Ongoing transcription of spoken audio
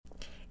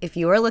If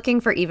you are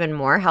looking for even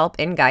more help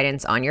and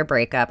guidance on your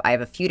breakup, I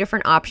have a few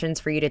different options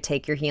for you to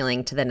take your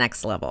healing to the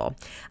next level.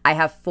 I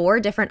have 4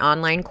 different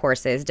online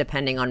courses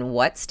depending on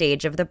what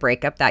stage of the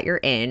breakup that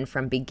you're in,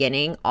 from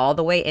beginning all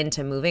the way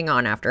into moving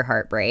on after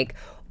heartbreak.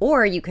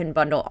 Or you can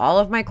bundle all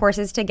of my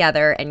courses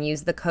together and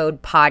use the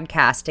code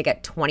PODCAST to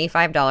get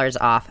 $25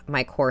 off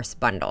my course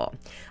bundle.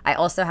 I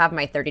also have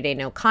my 30-day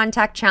no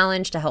contact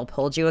challenge to help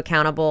hold you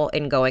accountable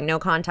in going no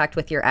contact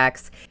with your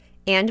ex.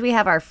 And we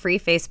have our free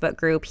Facebook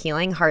group,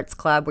 Healing Hearts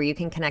Club, where you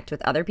can connect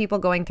with other people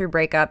going through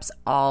breakups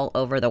all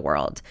over the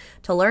world.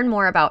 To learn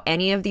more about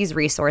any of these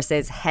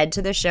resources, head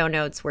to the show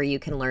notes where you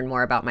can learn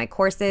more about my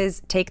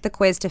courses, take the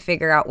quiz to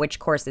figure out which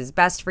course is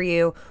best for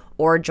you,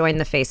 or join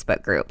the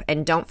Facebook group.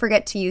 And don't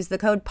forget to use the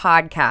code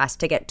PODCAST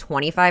to get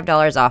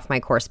 $25 off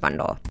my course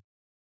bundle.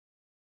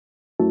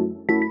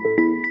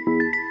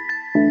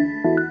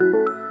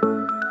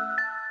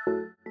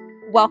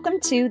 Welcome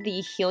to the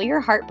Heal Your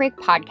Heartbreak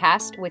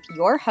podcast with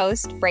your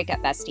host,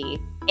 Breakup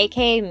Bestie,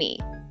 aka me,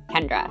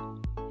 Kendra.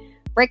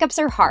 Breakups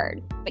are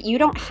hard, but you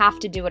don't have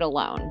to do it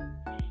alone.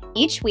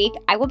 Each week,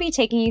 I will be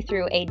taking you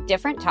through a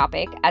different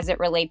topic as it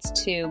relates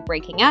to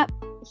breaking up,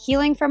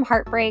 healing from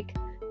heartbreak,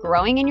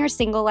 growing in your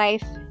single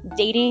life,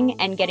 dating,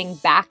 and getting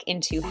back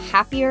into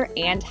happier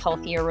and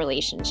healthier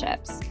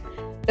relationships.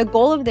 The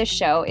goal of this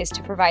show is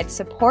to provide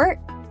support,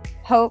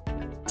 hope,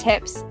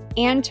 tips,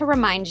 and to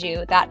remind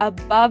you that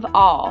above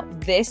all,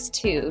 this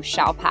too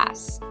shall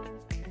pass.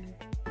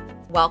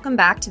 Welcome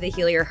back to the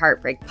Heal Your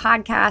Heartbreak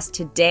podcast.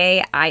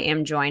 Today, I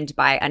am joined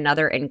by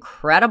another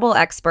incredible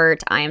expert.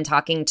 I am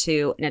talking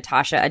to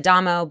Natasha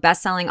Adamo,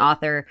 best-selling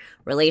author,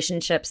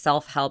 relationship,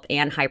 self-help,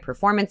 and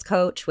high-performance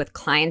coach with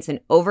clients in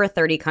over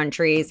 30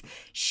 countries.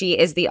 She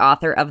is the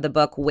author of the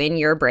book, Win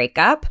Your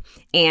Breakup.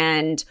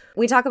 And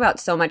we talk about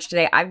so much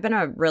today. I've been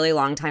a really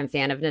long-time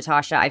fan of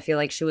Natasha. I feel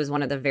like she was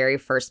one of the very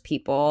first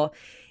people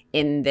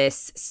in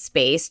this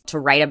space to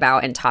write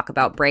about and talk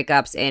about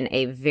breakups in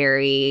a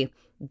very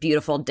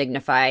beautiful,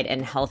 dignified,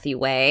 and healthy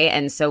way.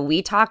 And so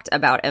we talked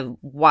about a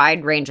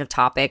wide range of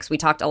topics. We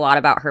talked a lot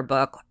about her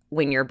book,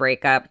 Win Your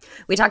Breakup.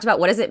 We talked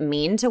about what does it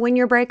mean to win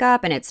your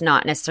breakup, and it's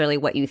not necessarily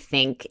what you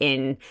think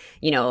in,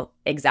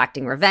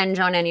 exacting revenge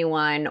on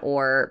anyone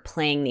or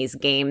playing these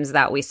games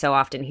that we so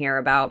often hear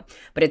about,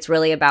 but it's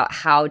really about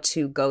how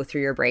to go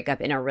through your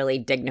breakup in a really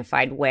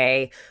dignified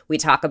way. We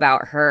talk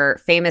about her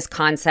famous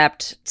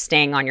concept,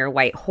 staying on your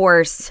white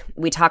horse.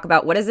 We talk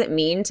about what does it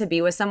mean to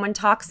be with someone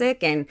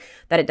toxic, and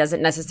that it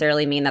doesn't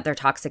necessarily mean that they're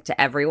toxic to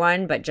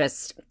everyone, but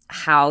just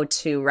how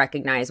to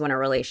recognize when a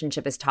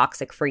relationship is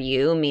toxic for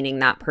you, meaning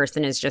that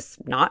person is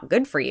just not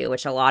good for you,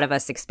 which a lot of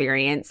us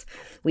experience.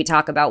 We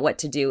talk about what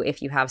to do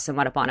if you have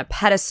someone up on a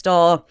pedestal.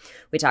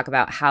 We talk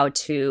about how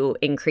to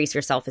increase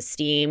your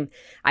self-esteem.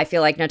 I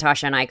feel like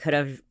Natasha and I could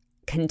have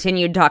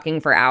continued talking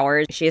for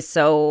hours. She is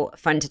so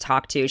fun to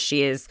talk to.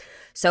 She is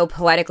so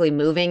poetically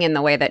moving in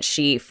the way that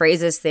she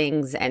phrases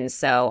things. And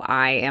so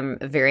I am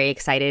very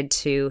excited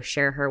to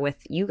share her with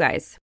you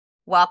guys.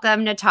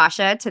 Welcome,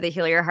 Natasha, to the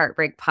Heal Your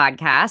Heartbreak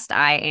podcast.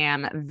 I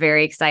am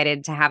very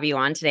excited to have you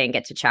on today and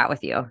get to chat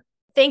with you.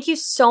 Thank you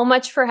so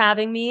much for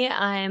having me.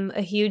 I'm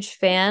a huge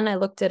fan. I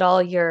looked at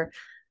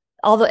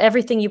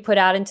everything you put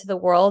out into the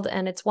world,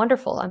 and it's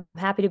wonderful. I'm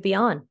happy to be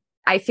on.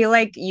 I feel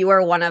like you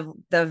are one of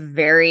the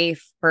very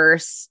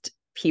first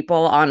people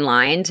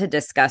online to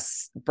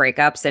discuss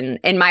breakups, and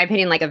in my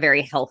opinion, like a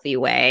very healthy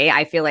way.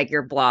 I feel like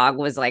your blog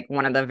was like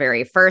one of the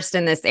very first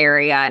in this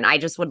area, and I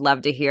just would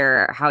love to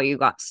hear how you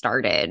got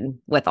started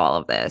with all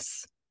of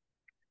this.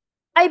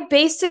 I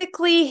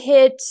basically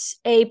hit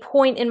a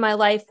point in my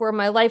life where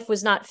my life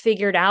was not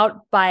figured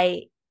out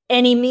by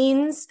any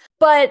means,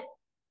 but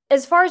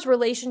as far as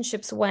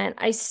relationships went,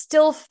 I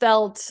still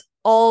felt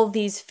all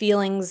these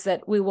feelings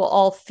that we will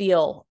all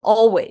feel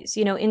always,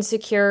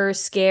 insecure,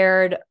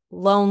 scared,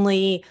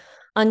 lonely,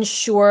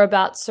 unsure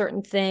about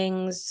certain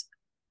things.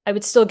 I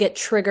would still get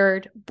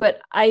triggered,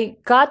 but I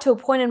got to a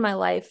point in my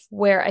life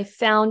where I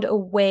found a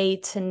way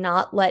to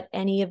not let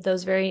any of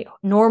those very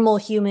normal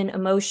human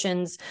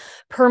emotions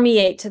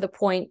permeate to the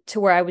point to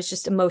where I was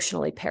just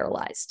emotionally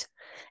paralyzed.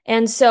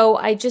 And so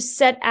I just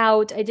set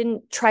out. I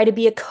didn't try to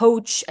be a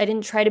coach. I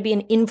didn't try to be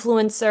an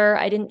influencer.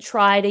 I didn't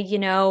try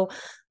to,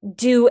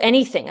 do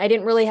anything. I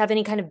didn't really have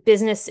any kind of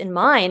business in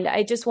mind.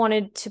 I just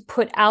wanted to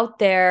put out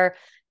there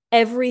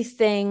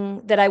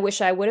everything that I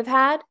wish I would have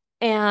had.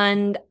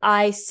 And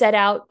I set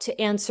out to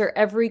answer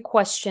every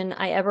question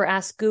I ever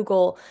asked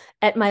Google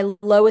at my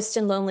lowest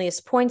and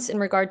loneliest points in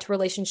regard to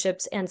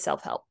relationships and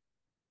self-help.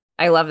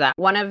 I love that.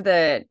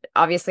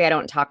 Obviously I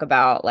don't talk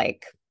about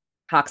like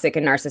toxic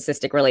and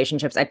narcissistic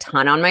relationships a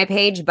ton on my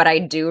page, but I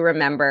do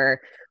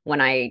remember when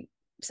I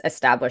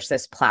established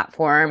this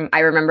platform.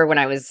 I remember when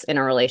I was in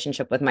a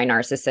relationship with my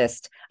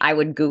narcissist, I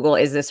would Google,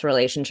 is this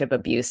relationship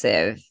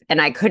abusive? And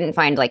I couldn't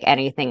find like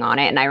anything on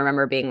it. And I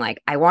remember being like,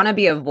 I want to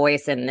be a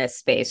voice in this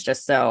space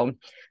just so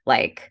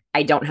like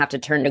I don't have to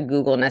turn to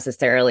Google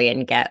necessarily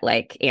and get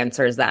like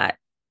answers that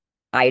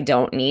I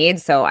don't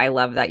need. So I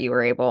love that you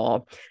were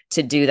able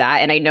to do that.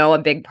 And I know a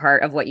big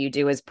part of what you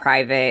do is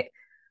private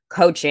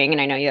coaching, and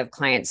I know you have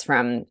clients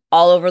from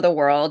all over the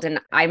world,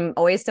 and I'm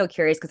always so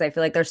curious because I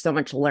feel like there's so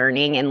much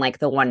learning in like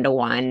the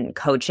one-to-one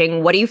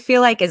coaching. What do you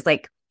feel like is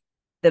like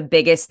the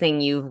biggest thing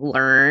you've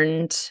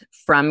learned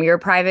from your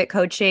private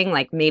coaching?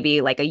 Like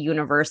maybe like a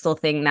universal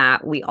thing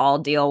that we all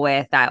deal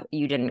with that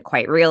you didn't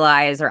quite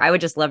realize, or I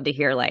would just love to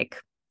hear like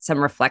some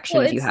Well,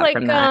 reflections you it's have like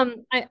from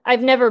that.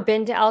 I've never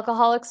been to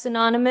Alcoholics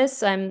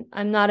Anonymous. I'm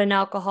not an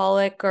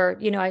alcoholic, or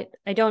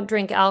I don't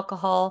drink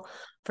alcohol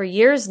for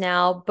years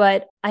now,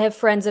 but I have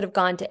friends that have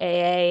gone to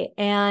AA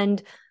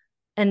and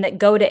that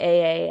go to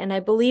AA. And I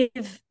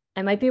believe,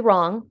 I might be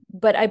wrong,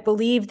 but I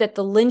believe that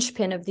the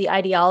linchpin of the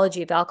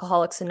ideology of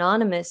Alcoholics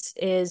Anonymous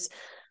is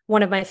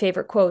one of my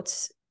favorite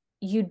quotes.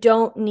 You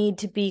don't need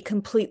to be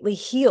completely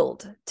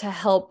healed to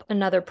help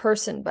another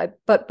person,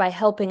 but by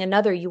helping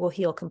another, you will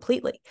heal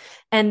completely.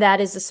 And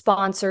that is a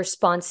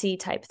sponsor-sponsee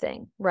type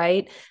thing,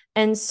 right?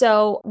 And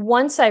so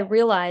once I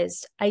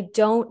realized I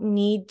don't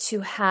need to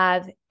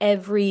have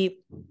every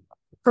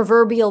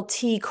proverbial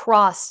T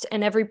crossed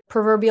and every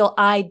proverbial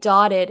I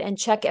dotted and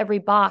check every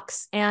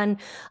box, and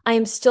I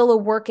am still a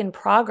work in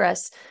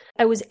progress,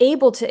 I was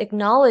able to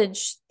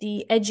acknowledge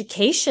the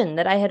education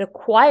that I had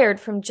acquired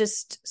from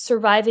just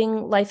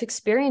surviving life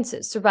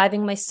experiences,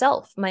 surviving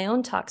myself, my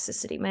own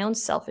toxicity, my own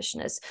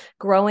selfishness,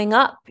 growing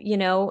up,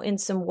 in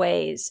some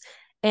ways.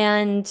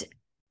 And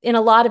in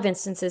a lot of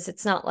instances,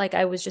 it's not like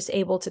I was just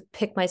able to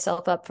pick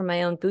myself up from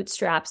my own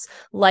bootstraps.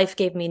 Life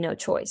gave me no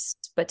choice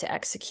but to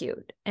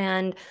execute.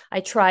 And I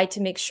try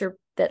to make sure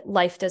that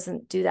life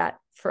doesn't do that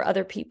for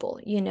other people,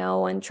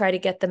 and try to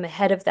get them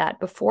ahead of that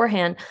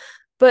beforehand.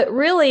 But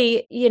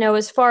really,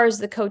 as far as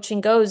the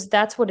coaching goes,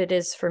 that's what it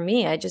is for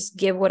me. I just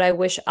give what I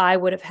wish I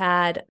would have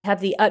had,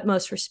 have the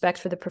utmost respect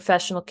for the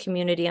professional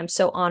community. I'm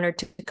so honored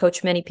to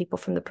coach many people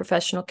from the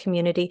professional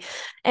community.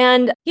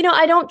 And,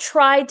 I don't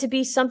try to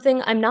be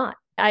something I'm not.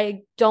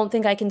 I don't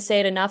think I can say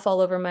it enough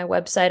all over my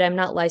website. I'm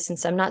not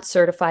licensed. I'm not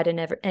certified in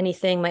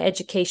anything. My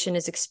education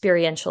is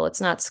experiential.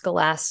 It's not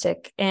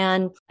scholastic.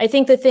 And I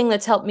think the thing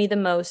that's helped me the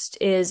most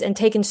is, and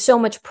taken so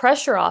much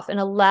pressure off and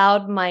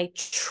allowed my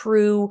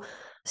true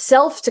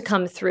self to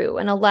come through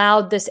and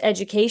allowed this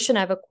education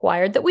I've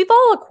acquired, that we've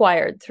all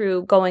acquired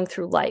through going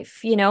through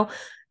life,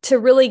 to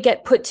really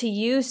get put to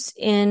use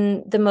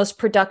in the most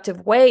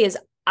productive way. Is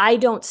I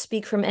don't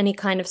speak from any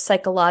kind of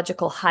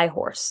psychological high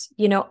horse.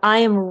 I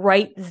am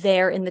right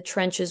there in the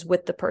trenches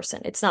with the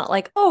person. It's not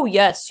like, oh,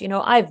 yes,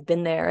 I've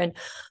been there and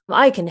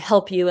I can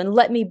help you and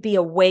let me be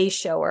a way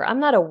shower. I'm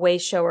not a way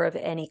shower of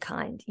any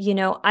kind.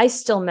 I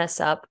still mess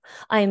up.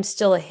 I am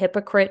still a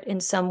hypocrite in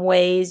some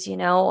ways.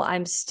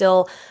 I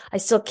still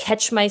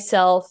catch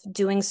myself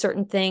doing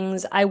certain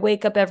things. I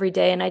wake up every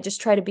day and I just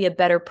try to be a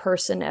better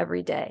person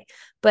every day.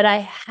 But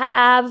I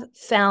have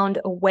found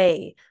a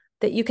way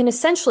that you can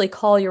essentially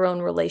call your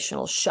own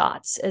relational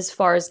shots as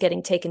far as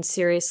getting taken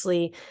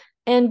seriously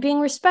and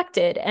being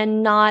respected,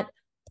 and not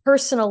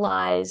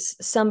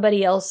personalize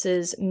somebody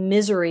else's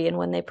misery and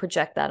when they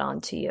project that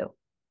onto you.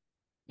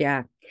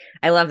 Yeah,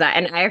 I love that.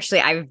 And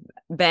I've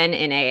been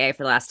in AA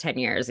for the last 10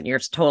 years, and you're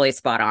totally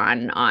spot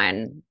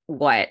on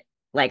what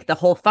like the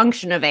whole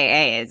function of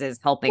AA is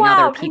helping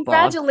other Wow, people.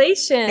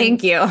 congratulations.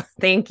 Thank you.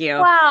 Thank you.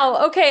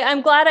 Wow. Okay.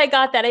 I'm glad I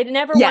got that. I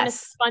never want to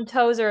step on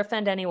toes or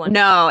offend anyone.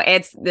 No,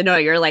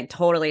 you're like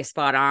totally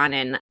spot on.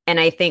 And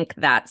I think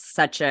that's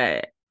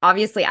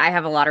obviously I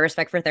have a lot of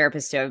respect for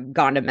therapists who have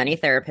gone to many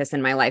therapists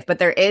in my life, but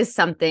there is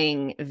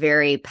something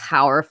very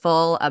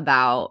powerful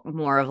about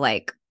more of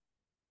like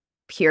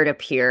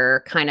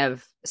peer-to-peer kind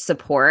of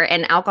support.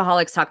 And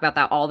alcoholics talk about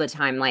that all the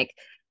time. Like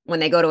when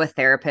they go to a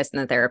therapist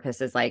and the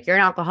therapist is like, you're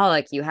an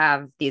alcoholic, you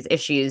have these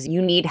issues, you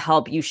need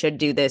help, you should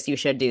do this, you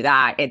should do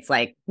that. It's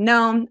like,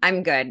 no,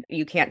 I'm good.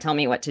 You can't tell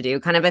me what to do,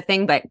 kind of a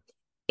thing. But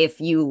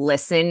if you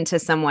listen to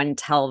someone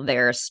tell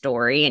their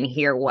story and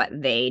hear what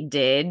they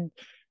did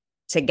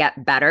to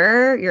get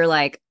better, you're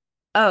like,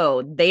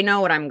 oh, they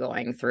know what I'm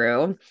going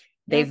through.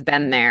 They've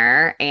been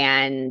there,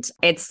 and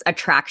it's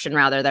attraction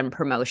rather than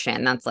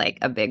promotion. That's like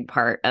a big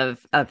part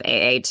of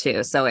AA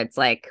too. So it's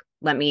like,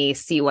 let me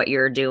see what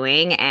you're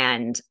doing.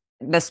 And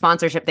the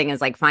sponsorship thing is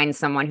like, find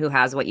someone who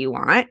has what you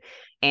want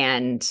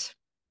and,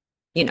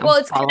 well,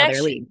 it's follow connection.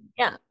 their lead.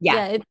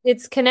 Yeah.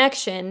 It's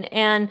connection.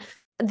 And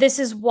this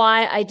is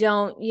why I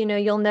don't,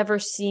 you'll never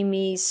see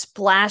me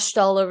splashed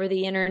all over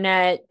the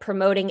internet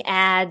promoting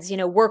ads,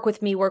 work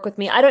with me, work with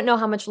me. I don't know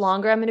how much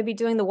longer I'm going to be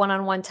doing the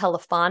one-on-one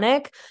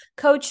telephonic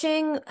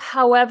coaching.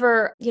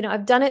 However,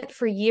 I've done it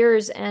for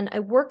years, and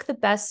I work the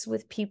best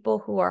with people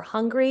who are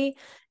hungry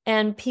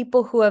and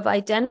people who have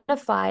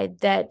identified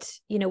that,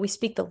 we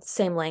speak the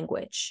same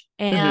language.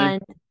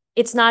 And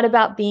it's not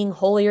about being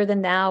holier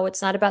than thou.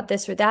 It's not about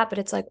this or that, but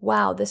it's like,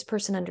 wow, this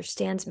person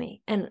understands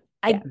me. And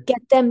I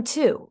get them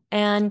too.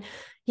 And,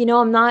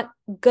 I'm not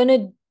going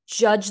to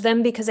judge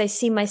them because I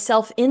see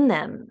myself in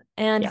them,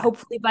 and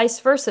hopefully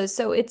vice versa.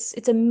 So it's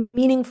a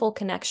meaningful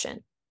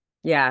connection.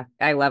 Yeah,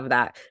 I love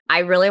that. I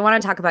really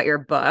want to talk about your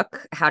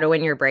book, How to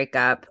Win Your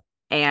Breakup.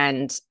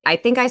 And I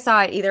think I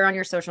saw it either on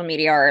your social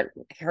media or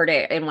heard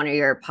it in one of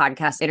your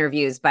podcast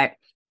interviews, but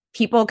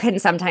people can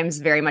sometimes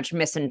very much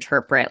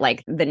misinterpret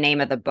like the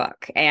name of the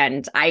book.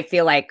 And I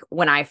feel like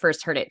when I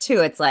first heard it too,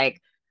 it's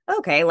like,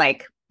 okay,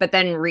 like, but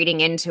then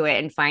reading into it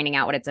and finding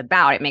out what it's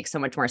about, it makes so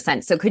much more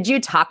sense. So could you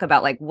talk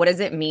about like, what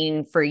does it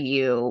mean for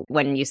you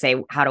when you say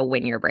how to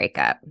win your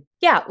breakup?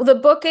 Yeah, well, the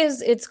book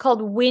it's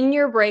called Win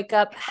Your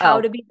Breakup,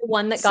 How to Be the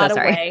One That Got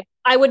Away.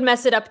 I would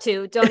mess it up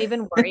too. Don't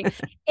even worry.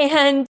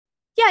 And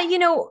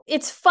yeah,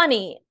 it's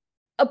funny.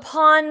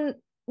 Upon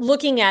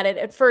looking at it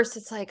at first,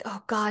 it's like,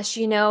 oh gosh,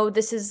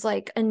 this is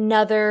like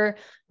another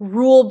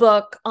rule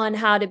book on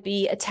how to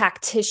be a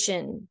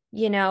tactician,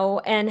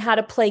 and how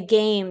to play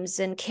games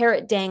and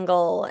carrot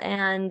dangle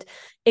and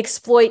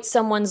exploit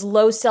someone's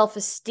low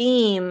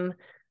self-esteem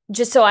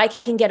just so I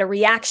can get a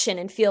reaction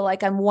and feel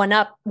like I'm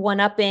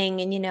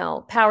one-upping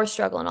and, power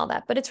struggle and all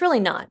that. But it's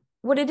really not.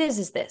 What it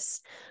is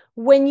this.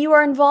 When you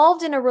are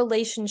involved in a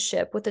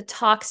relationship with a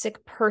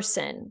toxic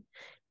person,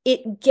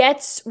 it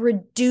gets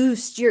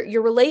reduced,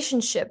 your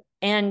relationship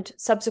and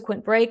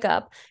subsequent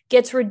breakup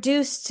gets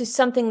reduced to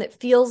something that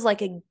feels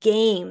like a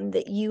game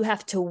that you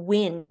have to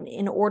win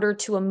in order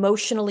to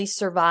emotionally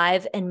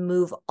survive and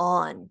move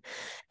on.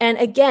 And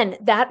again,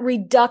 that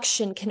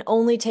reduction can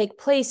only take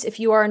place if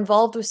you are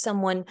involved with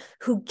someone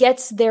who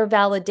gets their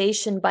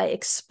validation by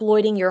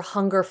exploiting your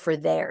hunger for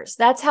theirs.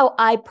 That's how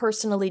I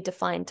personally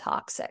define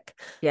toxic.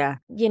 Yeah.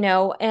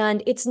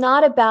 And it's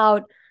not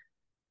about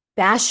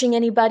bashing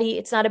anybody.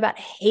 It's not about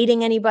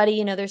hating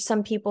anybody. There's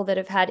some people that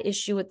have had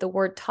issue with the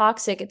word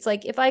toxic. It's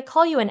like, if I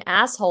call you an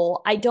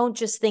asshole, I don't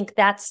just think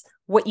that's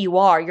what you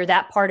are. You're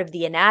that part of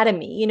the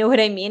anatomy. You know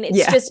what I mean?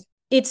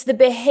 It's the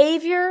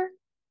behavior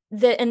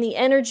and the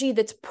energy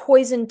that's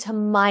poison to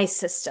my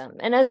system.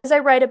 And as I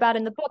write about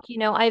in the book,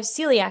 I have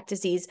celiac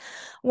disease.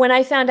 When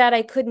I found out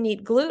I couldn't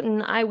eat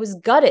gluten, I was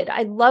gutted.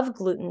 I love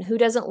gluten. Who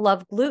doesn't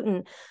love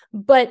gluten?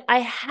 But I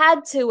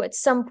had to, at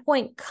some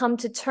point, come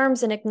to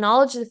terms and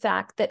acknowledge the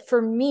fact that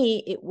for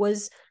me, it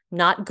was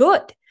not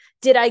good.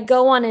 Did I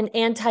go on an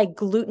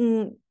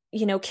anti-gluten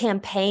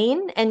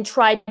campaign and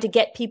tried to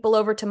get people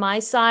over to my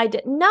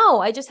side?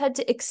 No, I just had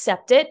to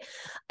accept it.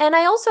 And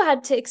I also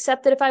had to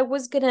accept that if I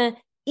was going to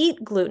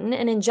eat gluten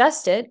and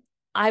ingest it,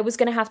 I was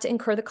going to have to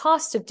incur the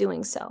cost of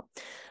doing so.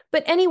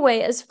 But anyway,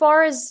 as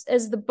far as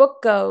the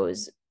book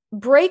goes,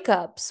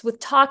 breakups with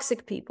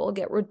toxic people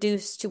get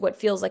reduced to what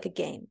feels like a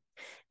game.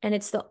 And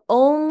it's the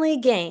only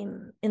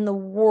game in the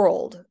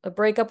world, a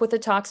breakup with a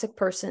toxic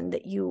person,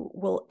 that you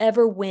will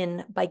ever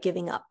win by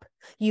giving up.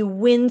 You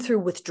win through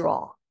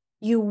withdrawal.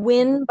 You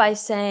win by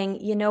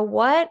saying, you know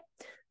what?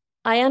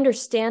 I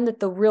understand that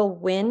the real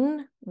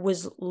win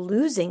was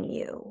losing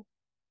you.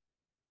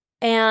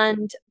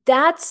 And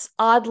that's,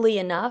 oddly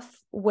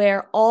enough,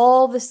 where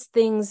all the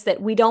things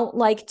that we don't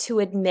like to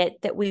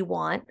admit that we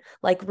want,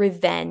 like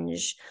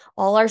revenge,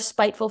 all our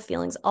spiteful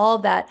feelings, all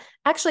of that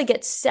actually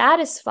get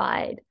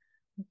satisfied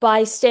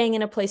by staying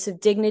in a place of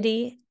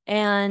dignity.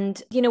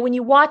 And, when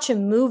you watch a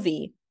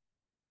movie,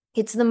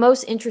 it's the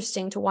most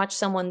interesting to watch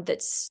someone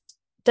that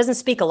doesn't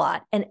speak a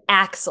lot and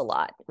acts a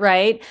lot,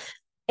 right?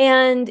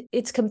 And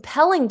it's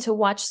compelling to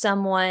watch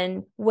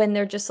someone when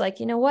they're just like,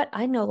 you know what?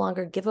 I no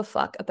longer give a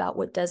fuck about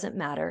what doesn't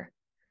matter.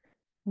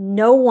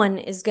 No one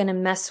is going to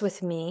mess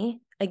with me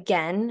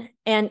again.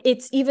 And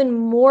it's even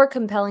more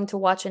compelling to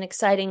watch and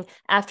exciting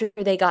after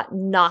they got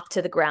knocked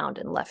to the ground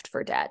and left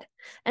for dead.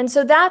 And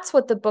so that's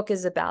what the book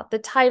is about. The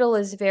title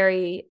is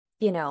very,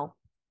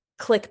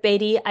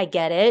 clickbaity. I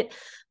get it.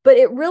 But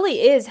it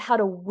really is how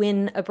to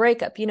win a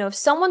breakup. If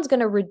someone's going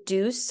to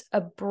reduce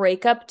a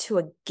breakup to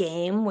a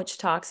game, which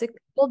toxic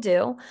people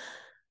do,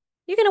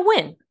 you're going to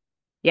win.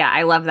 Yeah,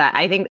 I love that.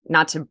 I think,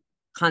 not to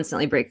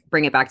constantly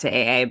bring it back to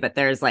AA, but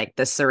there's like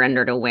the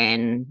surrender to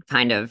win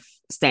kind of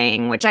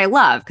saying, which I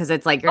love, because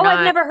it's like,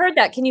 I've never heard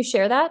that. Can you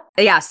share that?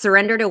 Yeah,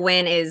 surrender to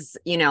win is,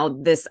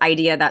 this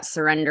idea that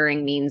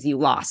surrendering means you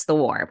lost the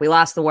war. If we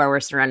lost the war,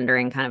 we're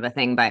surrendering, kind of a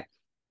thing. But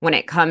when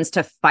it comes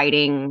to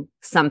fighting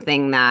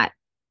something that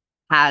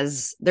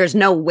there's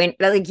no win,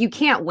 like you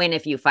can't win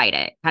if you fight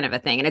it, kind of a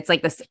thing. And it's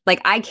like this,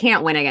 like, I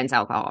can't win against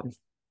alcohol.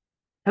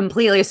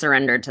 Completely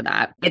surrendered to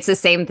that. It's the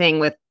same thing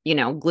with,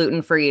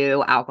 gluten for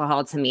you,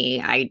 alcohol to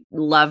me. I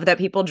love that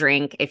people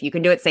drink. If you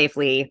can do it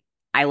safely,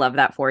 I love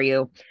that for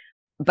you.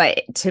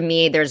 But to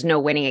me, there's no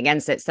winning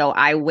against it. So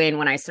I win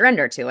when I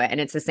surrender to it.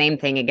 And it's the same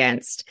thing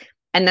against.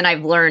 And then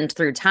I've learned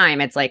through time,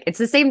 it's like, it's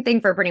the same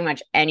thing for pretty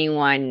much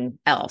anyone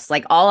else.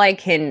 Like, I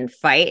can't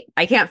fight,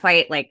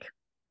 like,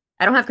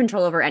 I don't have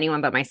control over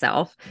anyone but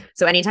myself.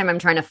 So anytime I'm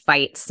trying to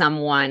fight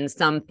someone,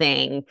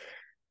 something,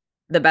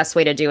 the best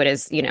way to do it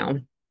is,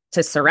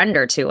 to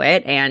surrender to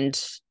it.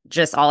 And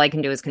just all I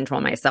can do is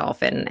control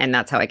myself. And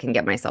that's how I can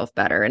get myself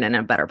better and in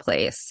a better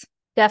place.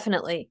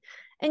 Definitely.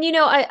 And,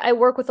 I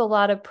work with a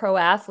lot of pro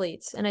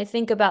athletes, and I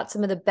think about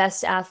some of the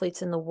best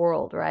athletes in the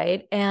world,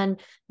 right? And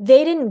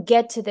they didn't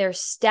get to their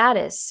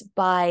status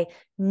by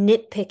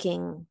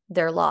nitpicking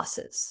their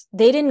losses.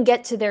 They didn't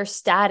get to their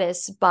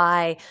status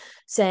by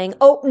saying,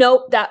 oh,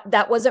 no,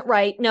 that wasn't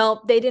right.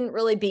 No, they didn't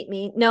really beat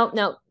me.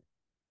 No.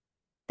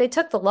 They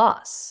took the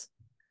loss.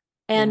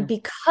 And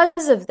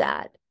because of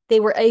that, they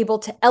were able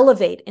to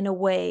elevate in a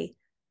way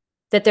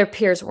that their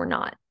peers were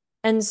not.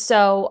 And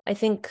so I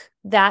think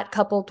that,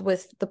 coupled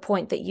with the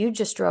point that you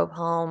just drove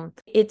home,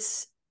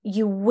 it's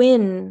you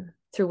win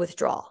through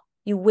withdrawal.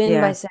 You win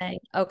by saying,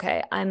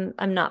 okay, I'm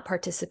not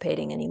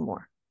participating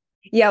anymore.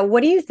 Yeah.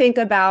 What do you think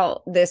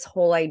about this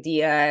whole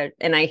idea?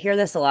 And I hear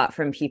this a lot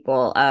from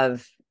people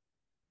of,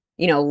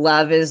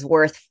 love is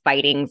worth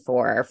fighting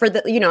for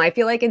the, I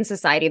feel like in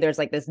society, there's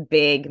like this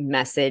big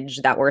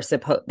message that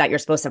that you're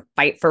supposed to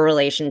fight for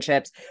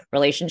relationships.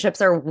 Relationships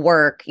are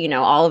work,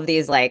 all of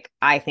these, like,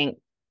 I think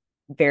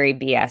very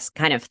BS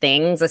kind of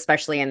things,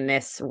 especially in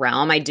this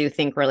realm. I do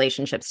think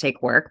relationships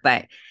take work,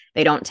 but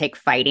they don't take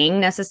fighting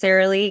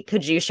necessarily.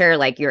 Could you share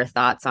like your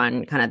thoughts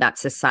on kind of that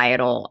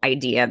societal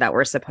idea that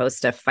we're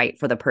supposed to fight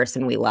for the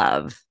person we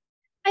love?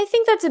 I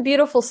think that's a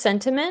beautiful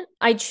sentiment.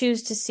 I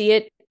choose to see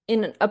it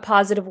in a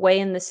positive way,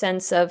 in the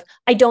sense of,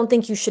 I don't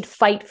think you should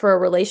fight for a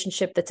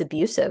relationship that's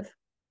abusive.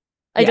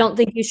 I don't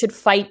think you should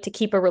fight to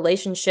keep a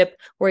relationship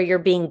where you're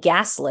being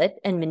gaslit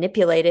and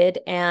manipulated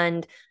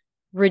and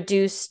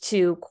reduced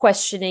to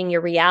questioning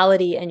your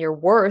reality and your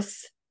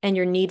worth and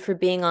your need for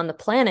being on the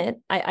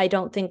planet. I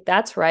don't think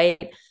that's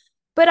right.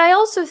 But I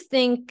also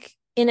think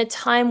in a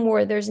time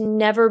where there's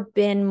never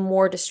been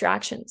more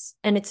distractions,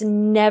 and it's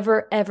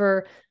never,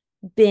 ever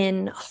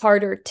been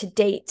harder to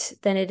date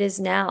than it is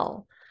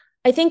now,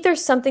 I think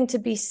there's something to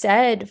be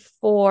said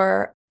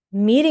for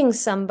meeting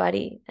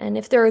somebody, and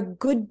if they're a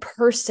good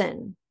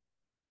person,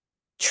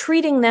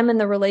 treating them in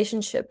the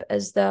relationship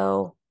as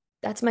though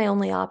that's my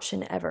only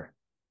option ever.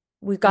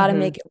 We've got to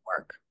make it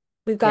work.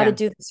 We've got to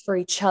do this for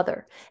each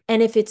other.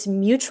 And if it's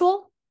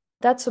mutual,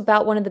 that's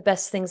about one of the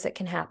best things that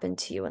can happen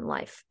to you in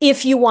life.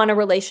 If you want a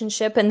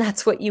relationship and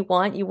that's what you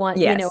want,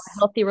 a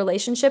healthy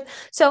relationship.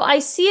 So I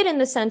see it in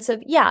the sense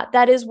of,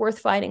 that is worth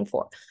fighting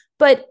for.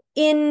 But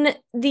in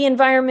the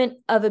environment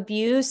of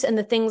abuse and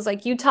the things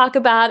like you talk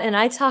about and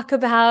I talk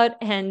about,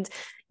 and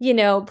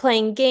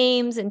playing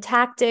games and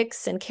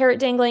tactics and carrot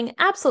dangling,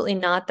 absolutely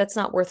not. That's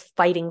not worth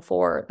fighting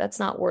for. That's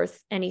not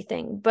worth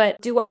anything.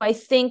 But do I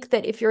think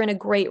that if you're in a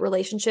great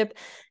relationship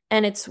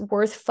and it's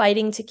worth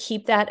fighting to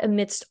keep that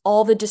amidst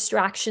all the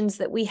distractions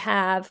that we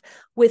have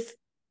with,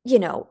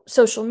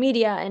 social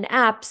media and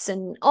apps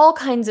and all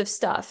kinds of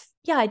stuff?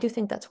 Yeah, I do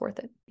think that's worth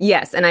it.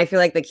 Yes. And I feel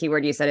like the key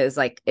word you said is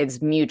like,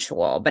 it's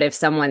mutual. But if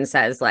someone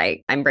says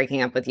like, I'm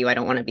breaking up with you, I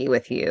don't want to be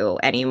with you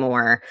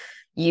anymore,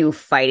 you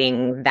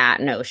fighting that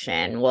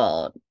notion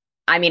will,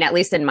 I mean, at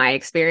least in my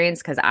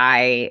experience, because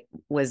I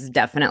was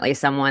definitely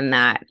someone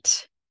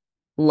that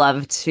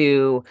loved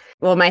to,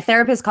 well, my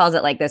therapist calls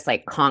it like this,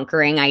 like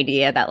conquering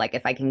idea that like,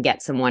 if I can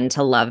get someone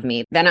to love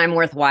me, then I'm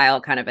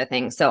worthwhile kind of a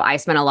thing. So I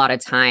spent a lot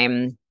of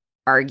time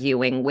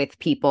arguing with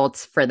people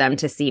for them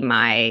to see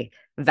my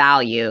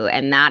value.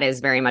 And that is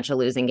very much a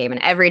losing game.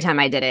 And every time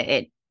I did it,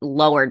 it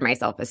lowered my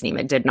self-esteem.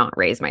 It did not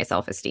raise my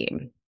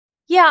self-esteem.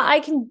 Yeah, I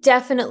can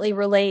definitely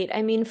relate.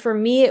 I mean, for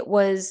me, it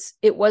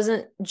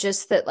wasn't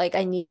just that like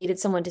I needed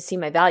someone to see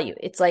my value.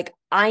 It's like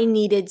I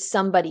needed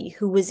somebody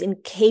who was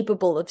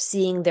incapable of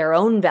seeing their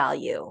own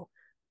value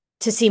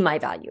to see my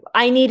value.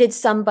 I needed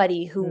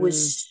somebody who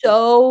was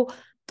so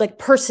like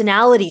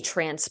personality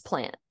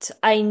transplant.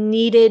 I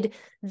needed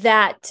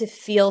that to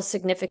feel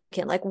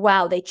significant. Like,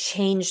 wow, they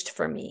changed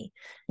for me.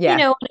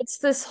 Yeah. It's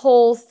this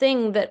whole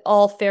thing that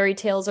all fairy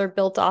tales are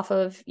built off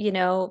of,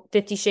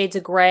 50 Shades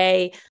of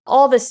Grey,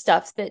 all this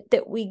stuff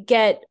that we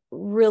get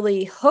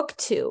really hooked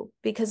to,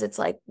 because it's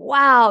like,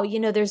 wow,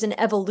 there's an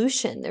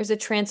evolution, there's a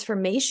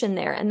transformation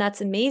there, and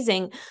that's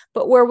amazing.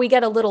 But where we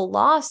get a little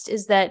lost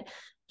is that,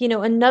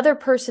 another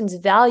person's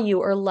value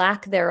or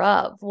lack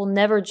thereof will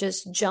never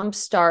just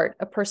jumpstart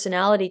a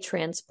personality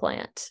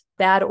transplant,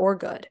 bad or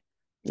good.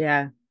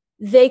 Yeah.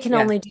 They can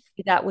only do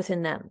that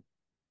within them.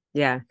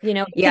 Yeah. It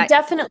could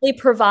definitely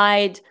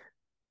provide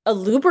a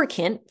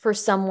lubricant for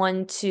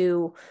someone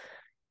to,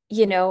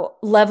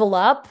 level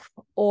up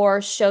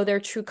or show their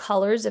true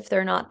colors if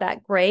they're not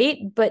that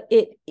great, but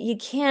you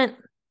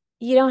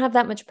don't have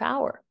that much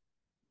power.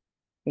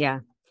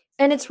 Yeah.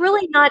 And it's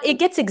really not, it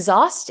gets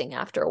exhausting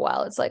after a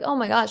while. It's like, oh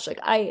my gosh, like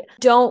I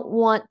don't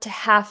want to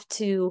have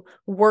to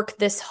work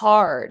this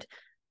hard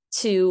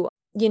to,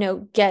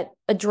 get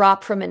a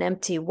drop from an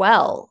empty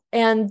well.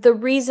 And the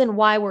reason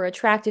why we're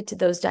attracted to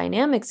those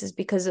dynamics is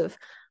because of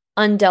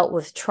undealt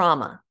with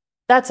trauma.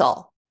 That's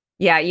all.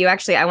 Yeah,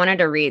 I wanted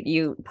to read,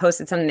 you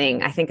posted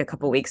something, I think a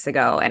couple weeks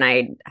ago, and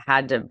I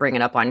had to bring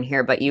it up on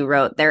here, but you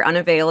wrote, their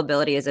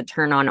unavailability is a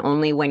turn on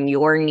only when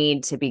your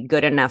need to be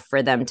good enough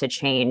for them to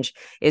change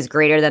is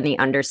greater than the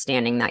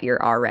understanding that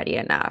you're already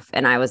enough.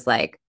 And I was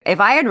like, if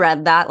I had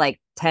read that like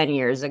 10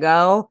 years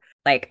ago,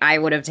 like I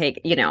would have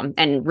taken,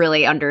 and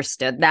really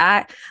understood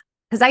that.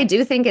 Because I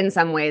do think in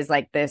some ways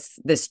like this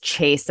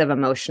chase of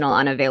emotional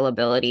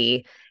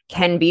unavailability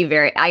can be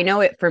I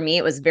know it for me,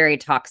 it was very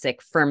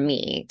toxic for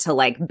me to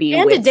like be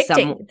and with addicting.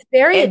 someone. It's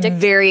very addicting.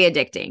 Very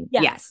addicting.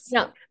 Yeah. Yes.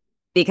 Yeah.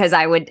 Because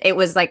it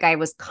was like I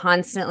was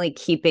constantly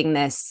keeping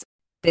this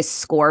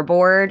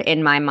scoreboard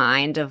in my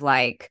mind of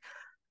like,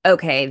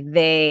 okay,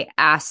 they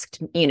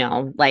asked,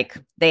 like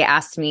they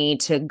asked me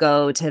to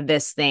go to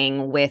this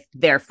thing with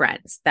their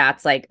friends.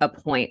 That's like a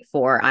point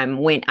for I'm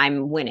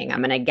winning.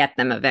 I'm going to get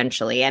them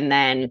eventually. And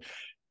then,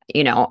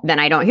 then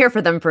I don't hear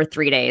from them for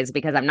 3 days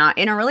because I'm not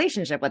in a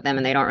relationship with them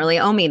and they don't really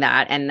owe me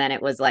that. And then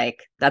it was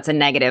like, that's a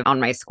negative on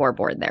my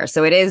scoreboard there.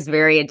 So it is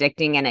very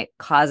addicting and it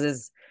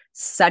causes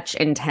such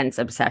intense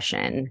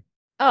obsession.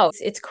 Oh,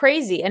 it's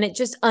crazy. And it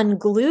just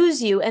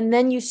unglues you. And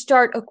then you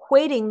start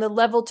equating the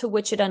level to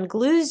which it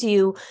unglues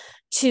you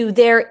to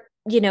their,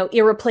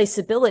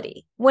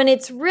 irreplaceability when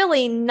it's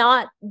really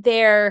not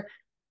their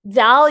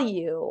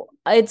value.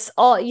 It's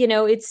all,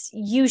 it's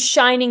you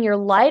shining your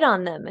light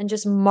on them and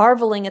just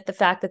marveling at the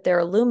fact that they're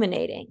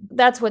illuminating.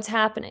 That's what's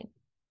happening.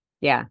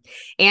 Yeah.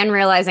 And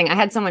realizing I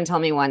had someone tell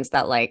me once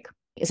that like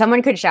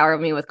someone could shower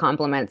me with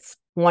compliments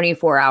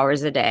 24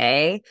 hours a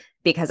day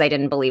because I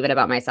didn't believe it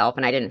about myself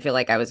and I didn't feel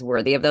like I was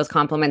worthy of those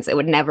compliments. It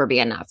would never be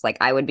enough. Like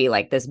I would be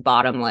like this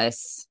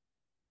bottomless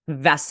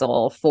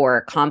vessel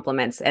for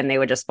compliments and they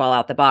would just fall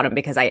out the bottom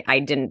because I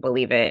didn't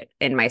believe it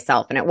in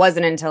myself. And it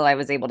wasn't until I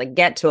was able to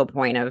get to a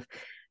point of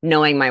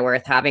knowing my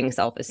worth, having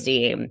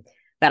self-esteem,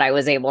 that I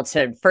was able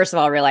to, first of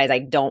all, realize I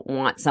don't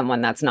want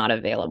someone that's not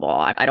available.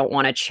 I don't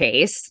want to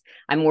chase.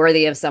 I'm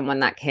worthy of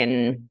someone that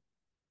can,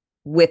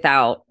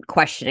 without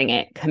questioning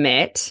it,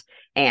 commit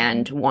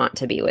and want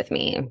to be with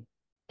me.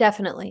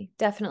 Definitely.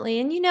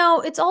 And,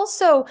 it's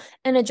also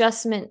an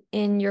adjustment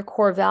in your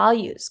core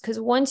values because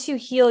once you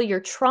heal your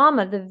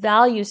trauma, the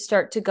values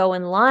start to go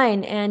in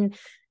line. And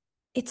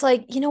it's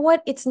like, you know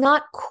what? It's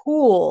not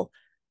cool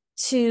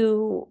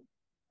to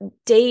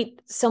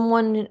date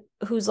someone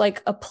who's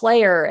like a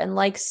player and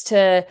likes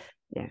to,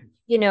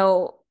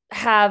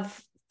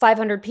 have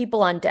 500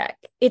 people on deck.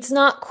 It's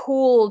not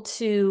cool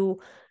to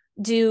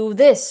do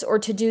this or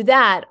to do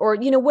that or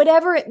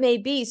whatever it may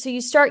be. So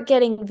you start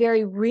getting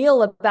very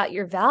real about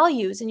your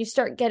values and you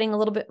start getting a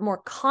little bit more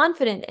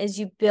confident as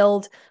you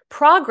build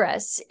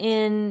progress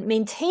in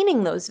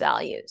maintaining those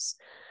values.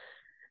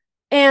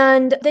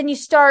 And then you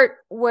start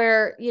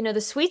where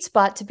the sweet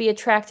spot to be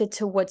attracted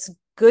to what's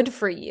good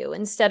for you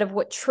instead of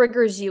what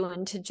triggers you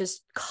into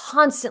just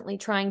constantly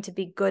trying to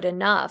be good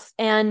enough.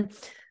 And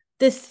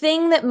the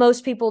thing that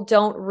most people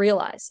don't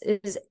realize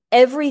is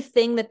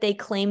everything that they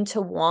claim to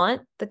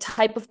want, the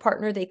type of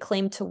partner they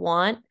claim to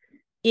want,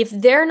 if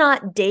they're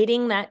not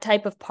dating that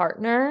type of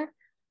partner,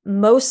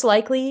 most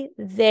likely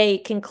they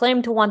can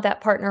claim to want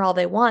that partner all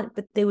they want,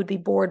 but they would be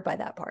bored by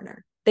that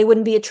partner. They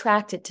wouldn't be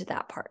attracted to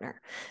that partner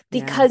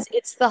because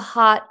it's the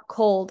hot,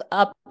 cold,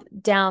 up,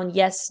 down,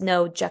 yes,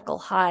 no, Jekyll,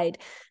 Hyde,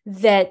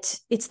 that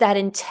it's that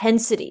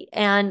intensity.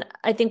 And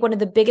I think one of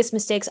the biggest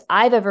mistakes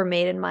I've ever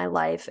made in my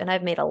life, and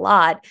I've made a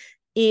lot,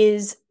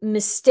 is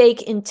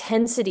mistake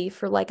intensity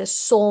for like a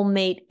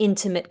soulmate,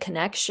 intimate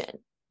connection.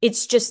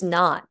 It's just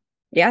not.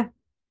 Yeah.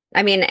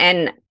 I mean,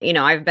 and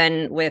I've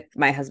been with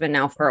my husband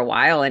now for a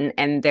while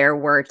and there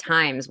were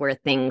times where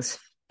things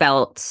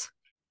felt,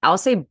 I'll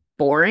say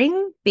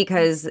boring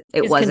because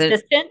it wasn't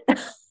consistent.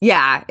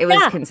 Yeah, it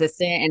was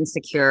consistent and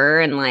secure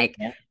and like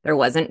there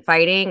wasn't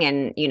fighting.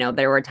 And,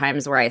 there were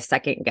times where I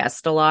second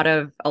guessed a lot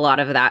of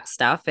that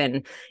stuff.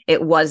 And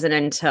it wasn't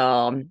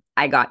until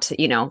I got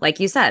to, like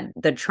you said,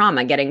 the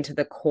trauma, getting to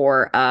the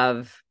core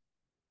of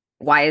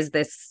why is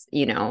this,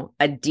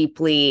 a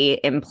deeply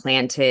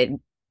implanted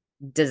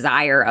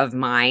desire of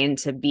mine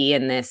to be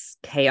in this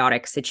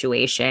chaotic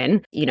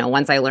situation.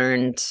 Once I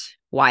learned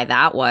why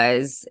that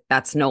was,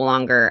 that's no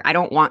longer, I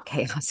don't want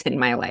chaos in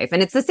my life.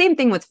 And it's the same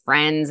thing with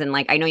friends. And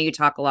like, I know you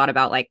talk a lot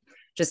about like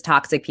just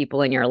toxic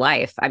people in your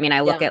life. I mean, I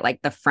look at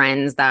like the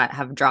friends that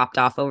have dropped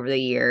off over the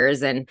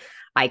years and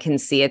I can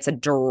see it's a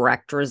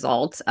direct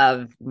result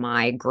of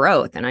my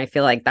growth. And I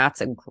feel like that's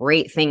a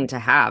great thing to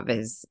have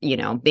is,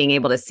 being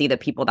able to see the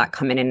people that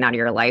come in and out of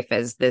your life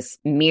as this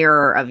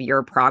mirror of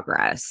your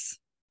progress.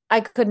 I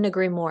couldn't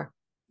agree more.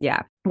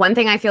 Yeah. One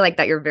thing I feel like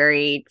that you're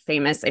very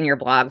famous in your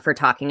blog for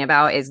talking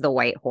about is the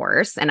white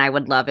horse. And I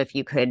would love if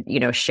you could,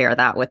 share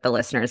that with the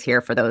listeners here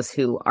for those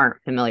who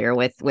aren't familiar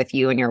with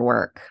you and your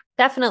work.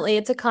 Definitely.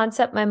 It's a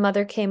concept my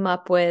mother came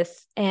up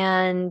with.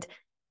 And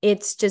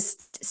it's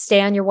just stay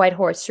on your white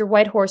horse. Your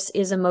white horse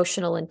is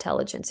emotional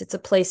intelligence. It's a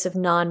place of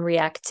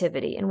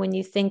non-reactivity. And when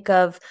you think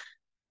of,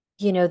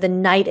 the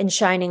knight in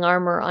shining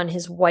armor on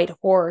his white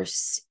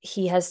horse,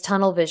 he has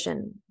tunnel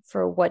vision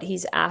for what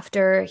he's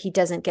after. He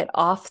doesn't get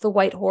off the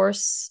white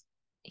horse.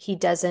 He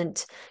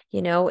doesn't,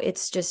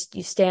 it's just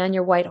you stay on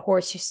your white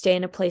horse, you stay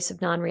in a place of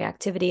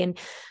non-reactivity. And,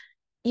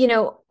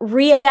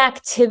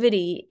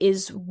 reactivity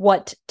is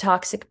what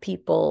toxic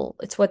people,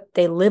 it's what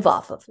they live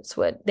off of. It's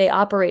what they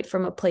operate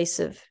from a place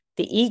of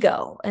the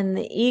ego. And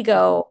the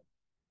ego,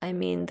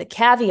 the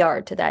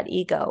caviar to that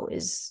ego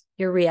is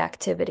your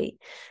reactivity.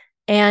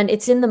 And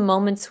it's in the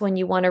moments when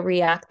you want to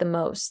react the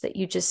most that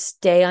you just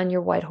stay on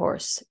your white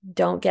horse.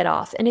 Don't get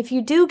off. And if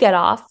you do get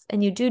off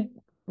and you do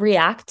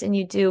react and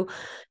you do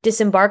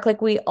disembark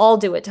like we all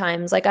do at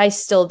times, like I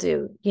still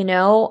do,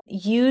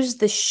 use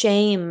the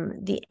shame,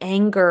 the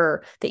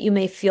anger that you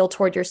may feel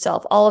toward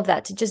yourself, all of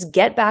that to just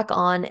get back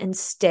on and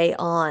stay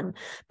on.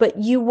 But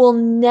you will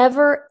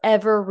never,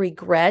 ever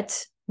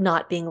regret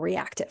not being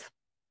reactive.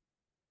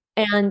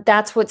 And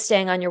that's what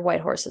staying on your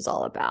white horse is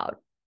all about.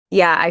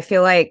 Yeah, I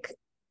feel like,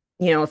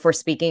 if we're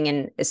speaking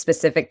in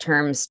specific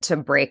terms to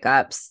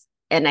breakups,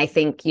 and I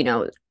think,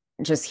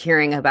 just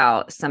hearing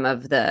about some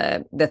of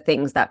the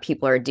things that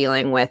people are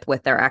dealing with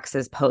their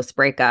exes post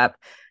breakup,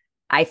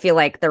 I feel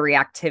like the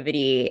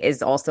reactivity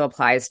is also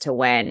applies to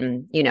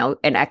when,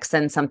 an ex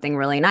sends something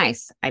really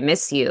nice. I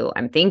miss you.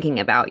 I'm thinking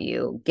about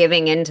you.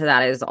 Giving into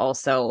that is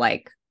also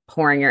like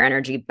pouring your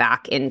energy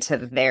back into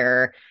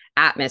their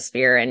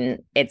atmosphere, and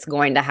it's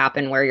going to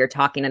happen where you're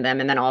talking to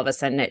them and then all of a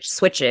sudden it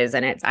switches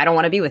and it's I don't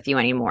want to be with you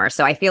anymore.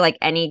 So I feel like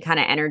any kind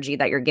of energy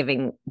that you're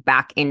giving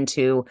back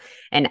into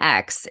an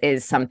ex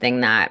is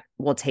something that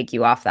will take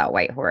you off that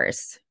white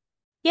horse.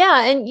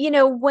 Yeah, and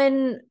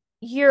when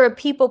you're a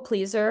people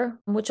pleaser,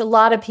 which a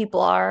lot of people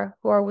are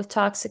who are with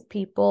toxic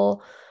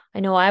people,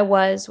 I know I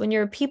was, when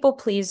you're a people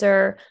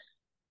pleaser,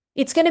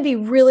 it's going to be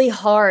really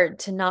hard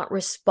to not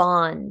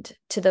respond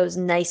to those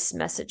nice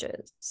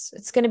messages.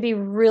 It's going to be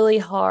really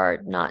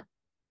hard not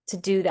to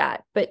do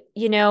that. But,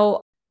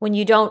 when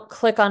you don't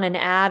click on an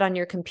ad on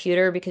your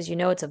computer because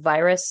it's a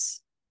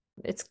virus,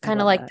 it's kind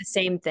of like the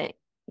same thing.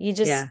 You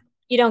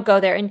don't go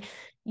there, and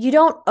you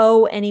don't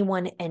owe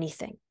anyone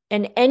anything.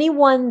 And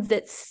anyone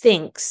that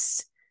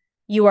thinks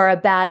you are a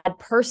bad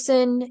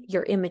person,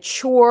 you're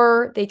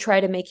immature, they try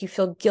to make you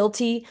feel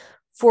guilty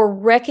for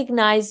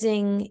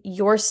recognizing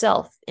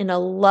yourself in a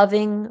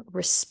loving,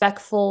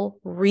 respectful,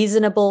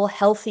 reasonable,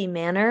 healthy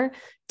manner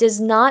does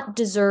not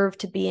deserve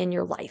to be in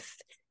your life.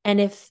 And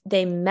if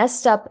they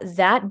messed up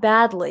that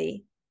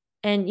badly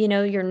and,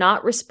 you're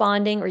not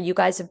responding or you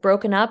guys have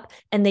broken up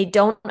and they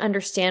don't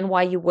understand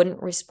why you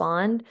wouldn't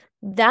respond,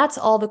 that's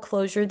all the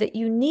closure that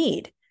you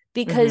need,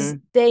 because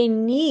they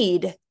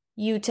need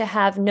you to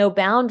have no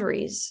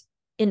boundaries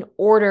in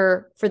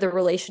order for the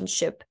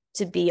relationship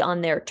to be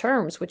on their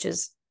terms, which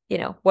is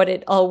what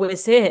it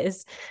always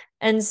is.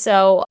 And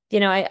so,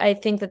 I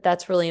think that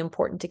that's really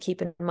important to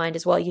keep in mind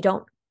as well. You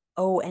don't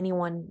owe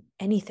anyone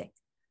anything.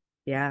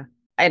 Yeah.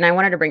 And I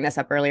wanted to bring this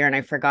up earlier and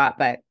I forgot,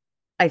 but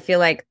I feel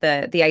like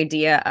the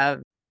idea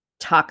of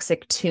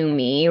toxic to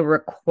me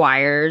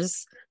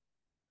requires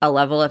a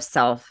level of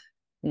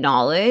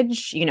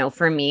self-knowledge.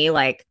 For me,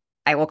 like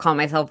I will call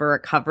myself a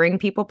recovering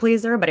people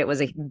pleaser, but it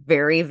was a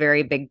very,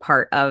 very big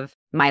part of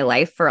my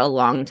life for a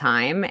long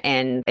time.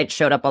 And it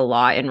showed up a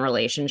lot in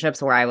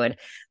relationships where I would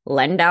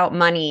lend out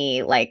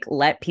money, like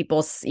let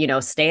people,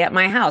 stay at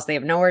my house. They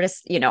have nowhere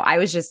to, I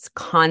was just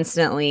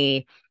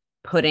constantly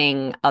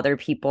putting other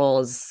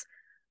people's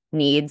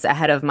needs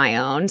ahead of my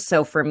own.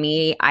 So for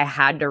me, I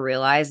had to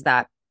realize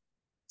that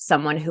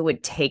someone who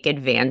would take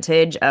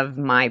advantage of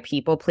my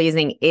people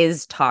pleasing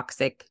is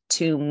toxic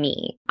to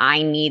me.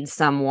 I need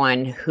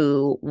someone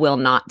who will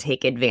not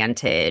take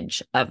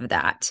advantage of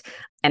that.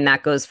 And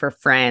that goes for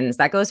friends,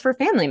 that goes for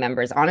family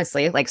members.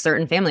 Honestly, like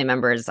certain family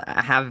members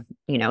have,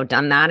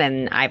 done that.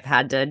 And I've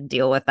had to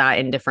deal with that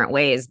in different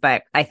ways.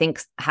 But I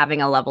think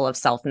having a level of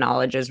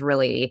self-knowledge is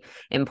really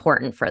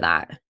important for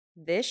that.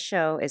 This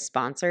show is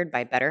sponsored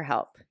by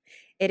BetterHelp.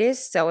 It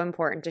is so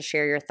important to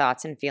share your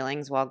thoughts and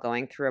feelings while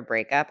going through a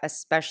breakup,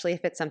 especially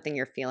if it's something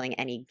you're feeling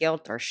any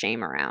guilt or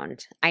shame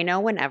around. I know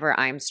whenever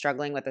I'm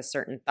struggling with a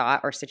certain thought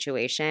or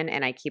situation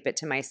and I keep it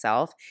to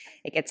myself,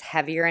 it gets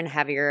heavier and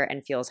heavier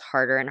and feels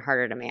harder and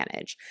harder to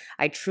manage.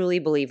 I truly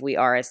believe we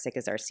are as sick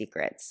as our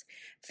secrets.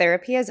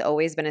 Therapy has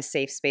always been a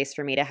safe space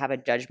for me to have a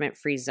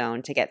judgment-free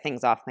zone to get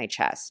things off my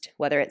chest.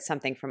 Whether it's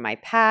something from my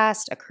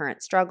past, a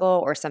current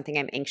struggle, or something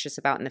I'm anxious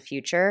about in the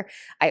future,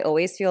 I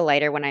always feel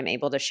lighter when I'm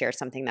able to share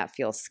something that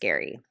feels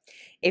scary.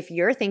 If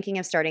you're thinking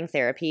of starting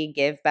therapy,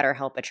 give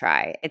BetterHelp a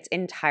try. It's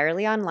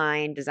entirely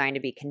online, designed to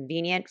be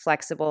convenient,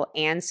 flexible,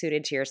 and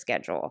suited to your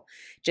schedule.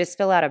 Just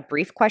fill out a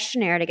brief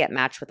questionnaire to get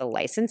matched with a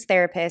licensed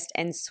therapist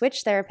and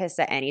switch therapists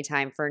at any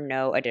time for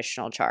no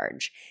additional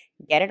charge.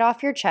 Get it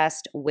off your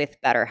chest with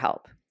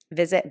BetterHelp.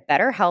 Visit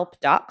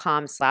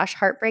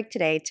betterhelp.com/heartbreak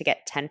today to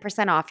get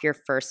 10% off your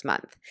first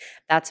month.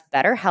 That's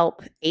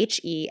BetterHelp,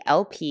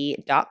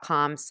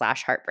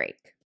 HELP.com/heartbreak.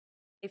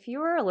 If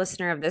you are a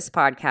listener of this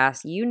podcast,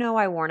 you know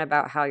I warn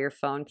about how your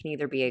phone can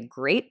either be a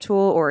great tool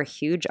or a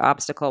huge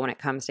obstacle when it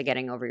comes to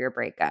getting over your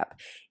breakup.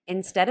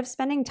 Instead of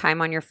spending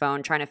time on your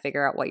phone trying to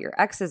figure out what your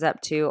ex is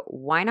up to,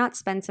 why not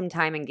spend some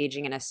time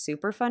engaging in a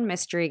super fun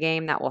mystery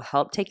game that will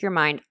help take your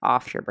mind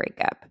off your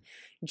breakup?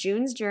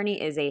 June's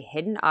Journey is a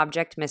hidden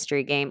object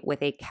mystery game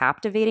with a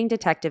captivating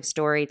detective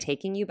story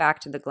taking you back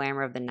to the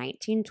glamour of the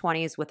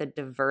 1920s with a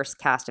diverse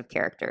cast of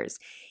characters.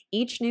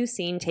 Each new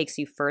scene takes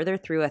you further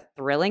through a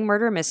thrilling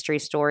murder mystery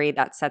story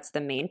that sets the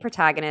main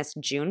protagonist,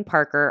 June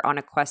Parker, on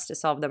a quest to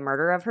solve the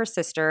murder of her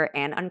sister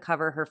and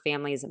uncover her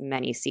family's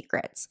many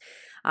secrets.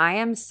 I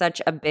am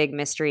such a big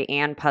mystery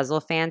and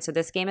puzzle fan, so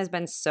this game has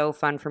been so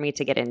fun for me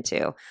to get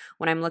into.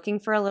 When I'm looking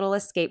for a little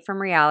escape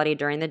from reality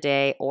during the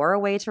day or a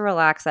way to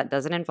relax that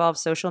doesn't involve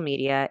social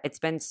media, it's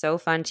been so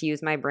fun to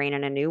use my brain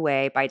in a new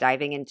way by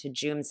diving into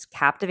June's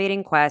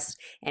captivating quest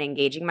and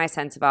engaging my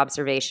sense of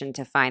observation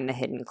to find the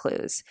hidden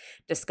clues.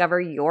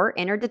 Discover your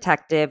inner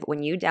detective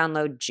when you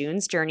download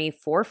June's Journey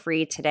for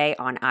free today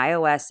on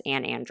iOS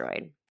and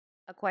Android.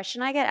 A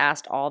question I get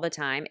asked all the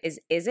time is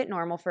it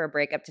normal for a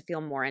breakup to feel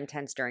more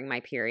intense during my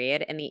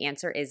period? And the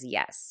answer is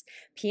yes.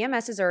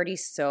 PMS is already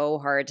so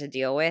hard to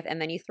deal with,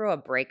 and then you throw a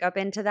breakup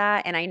into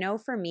that. And I know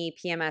for me,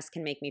 PMS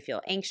can make me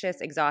feel anxious,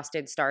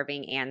 exhausted,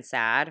 starving, and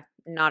sad.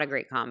 Not a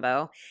great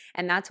combo.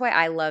 And that's why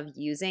I love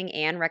using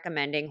and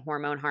recommending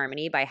Hormone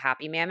Harmony by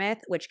Happy Mammoth,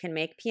 which can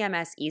make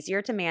PMS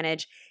easier to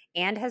manage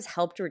and has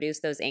helped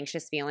reduce those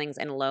anxious feelings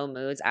and low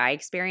moods I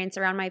experience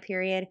around my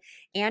period.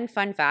 And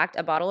fun fact,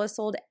 a bottle is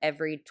sold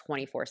every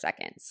 24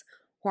 seconds.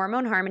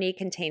 Hormone Harmony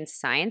contains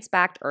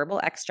science-backed herbal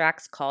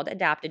extracts called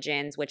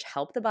adaptogens, which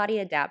help the body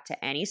adapt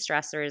to any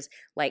stressors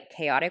like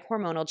chaotic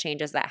hormonal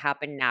changes that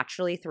happen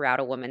naturally throughout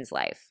a woman's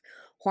life.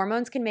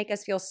 Hormones can make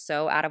us feel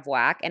so out of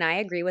whack, and I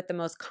agree with the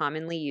most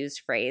commonly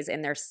used phrase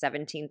in their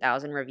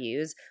 17,000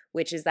 reviews,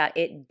 which is that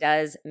it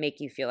does make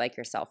you feel like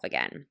yourself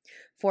again.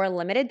 For a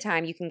limited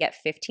time, you can get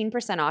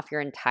 15% off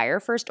your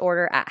entire first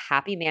order at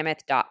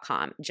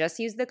happymammoth.com. Just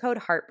use the code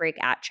Heartbreak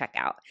at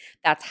checkout.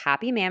 That's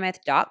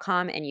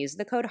happymammoth.com and use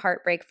the code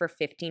Heartbreak for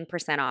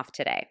 15% off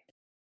today.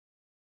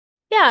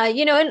 Yeah,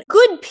 and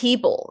good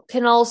people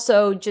can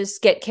also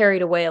just get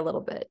carried away a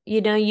little bit.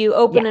 You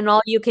open an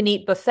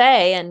all-you-can-eat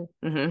buffet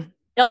and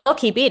they'll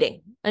keep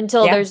eating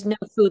until there's no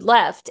food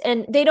left.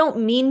 And they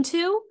don't mean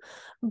to,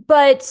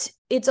 but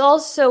it's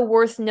also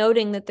worth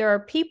noting that there are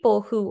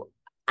people who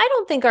I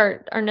don't think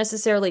are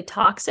necessarily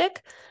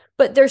toxic,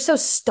 but they're so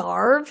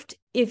starved.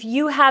 If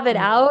you have it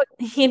out,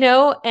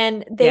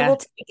 and they will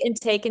take and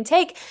take and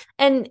take.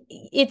 And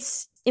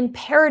it's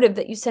imperative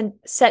that you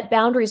set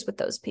boundaries with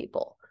those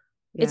people.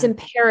 Yeah. It's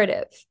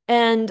imperative.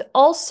 And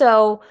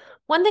also,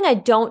 one thing I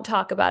don't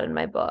talk about in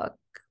my book,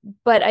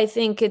 but I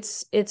think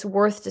it's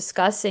worth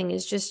discussing,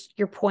 is just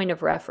your point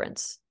of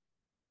reference.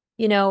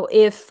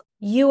 If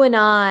you and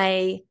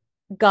I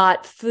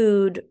got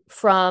food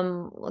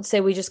from, let's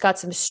say we just got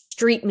some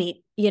street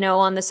meat,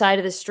 on the side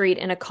of the street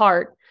in a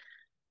cart,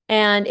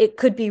 and it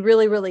could be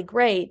really, really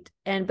great.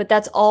 But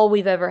that's all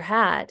we've ever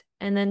had.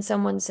 And then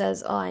someone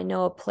says, oh, I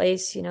know a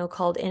place,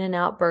 called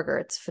In-N-Out Burger.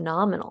 It's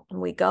phenomenal. And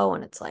we go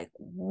and it's like,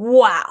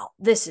 wow,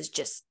 this is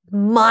just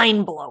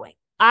mind blowing.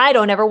 I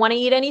don't ever want to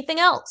eat anything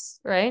else.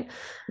 Right.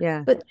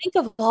 Yeah. But think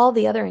of all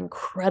the other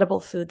incredible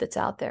food that's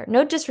out there.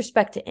 No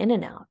disrespect to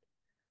In-N-Out,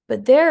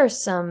 but there are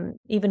some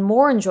even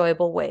more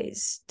enjoyable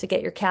ways to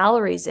get your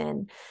calories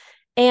in.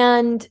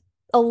 And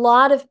a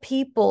lot of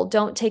people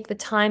don't take the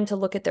time to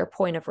look at their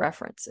point of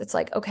reference. It's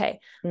like, okay,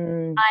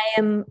 I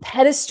am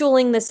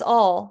pedestaling this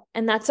all,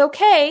 and that's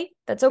okay.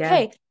 That's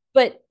okay. Yeah.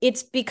 But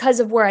it's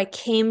because of where I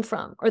came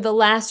from or the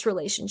last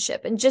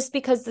relationship. And just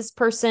because this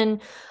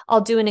person,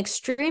 I'll do an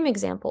extreme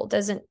example,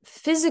 doesn't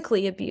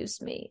physically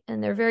abuse me,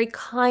 and they're very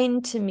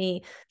kind to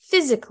me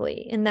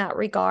physically in that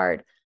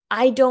regard,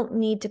 I don't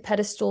need to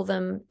pedestal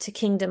them to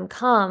kingdom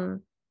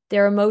come.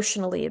 They're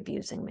emotionally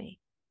abusing me.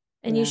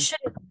 And you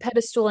shouldn't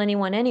pedestal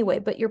anyone anyway,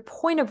 but your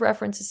point of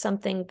reference is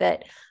something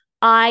that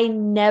I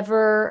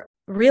never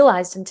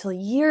realized until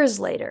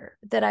years later,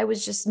 that I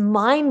was just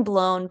mind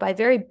blown by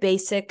very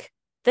basic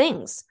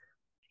things.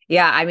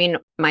 Yeah, I mean,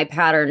 my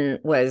pattern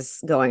was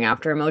going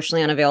after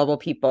emotionally unavailable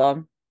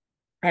people.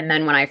 And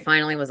then when I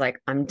finally was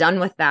like, I'm done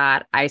with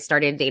that, I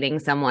started dating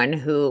someone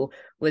who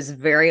was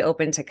very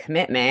open to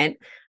commitment,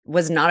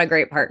 was not a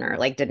great partner,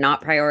 like did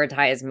not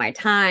prioritize my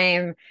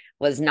time,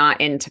 was not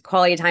into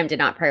quality time, did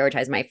not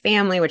prioritize my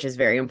family, which is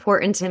very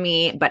important to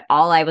me. But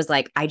I was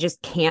like, I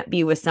just can't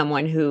be with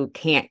someone who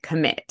can't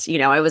commit.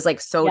 I was like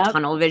so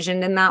tunnel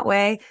visioned in that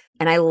way.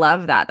 And I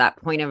love that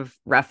point of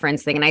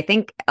reference thing. And I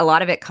think a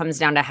lot of it comes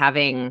down to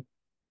having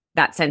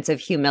that sense of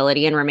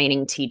humility and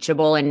remaining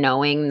teachable and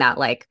knowing that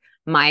like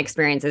my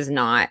experience is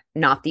not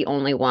the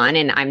only one.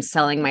 And I'm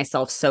selling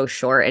myself so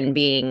short and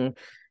being,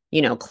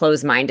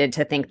 closed-minded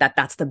to think that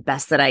that's the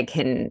best that I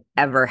can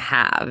ever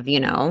have,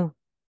 Yeah,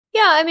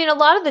 I mean, a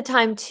lot of the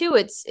time too,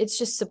 it's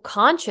just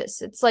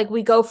subconscious. It's like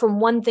we go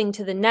from one thing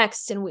to the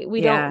next, and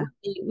we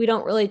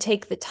don't really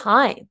take the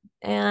time.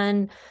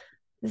 And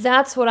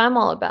that's what I'm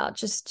all about.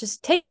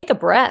 Just take a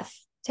breath,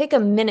 take a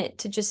minute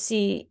to just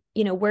see,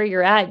 where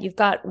you're at. You've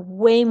got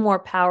way more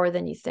power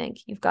than you think.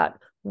 You've got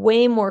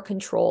way more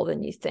control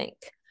than you think.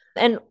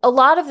 And a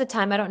lot of the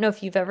time, I don't know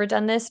if you've ever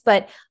done this,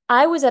 but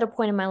I was at a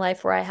point in my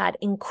life where I had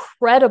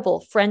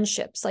incredible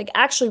friendships, like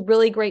actually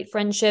really great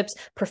friendships.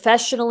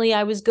 Professionally,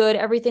 I was good.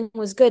 Everything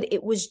was good.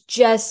 It was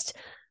just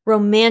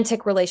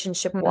romantic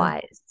relationship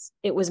wise.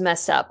 It was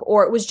messed up,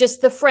 or it was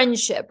just the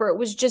friendship, or it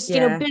was just,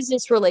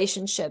 business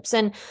relationships.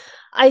 And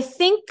I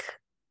think,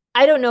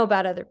 I don't know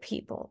about other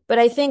people, but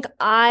I think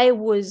I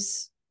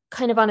was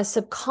kind of on a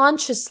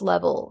subconscious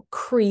level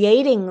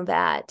creating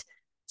that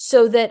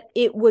so that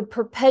it would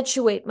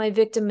perpetuate my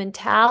victim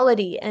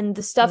mentality, and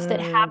the stuff that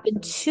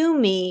happened to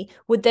me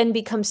would then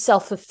become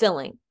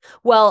self-fulfilling.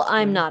 Well,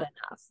 I'm not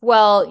enough.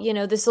 Well,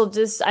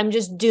 I'm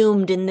just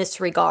doomed in this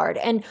regard.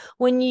 And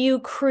when you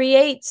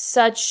create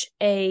such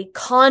a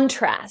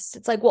contrast,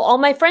 it's like, well, all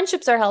my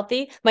friendships are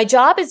healthy. My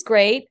job is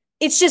great.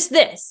 It's just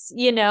this,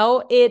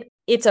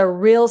 it's a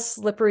real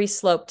slippery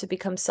slope to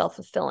become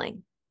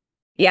self-fulfilling.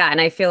 Yeah.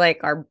 And I feel like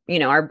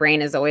our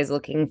brain is always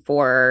looking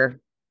for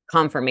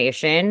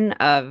confirmation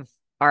of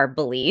our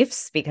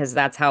beliefs, because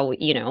that's how,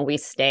 we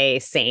stay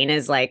sane,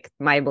 is like,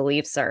 my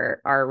beliefs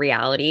are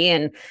reality.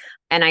 And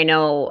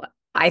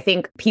I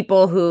think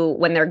people who,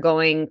 when they're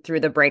going through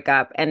the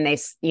breakup and they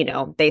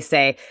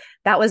say,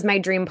 that was my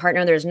dream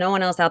partner, there's no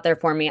one else out there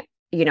for me,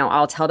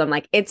 I'll tell them,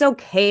 like, it's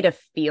okay to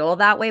feel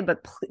that way,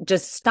 but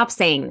just stop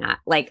saying that.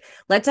 Like,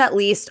 let's at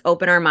least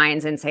open our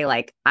minds and say,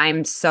 like,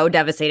 I'm so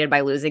devastated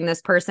by losing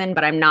this person,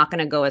 but I'm not going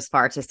to go as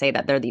far to say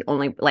that they're the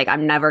only, like,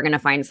 I'm never going to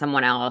find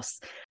someone else.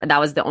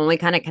 That was the only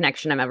kind of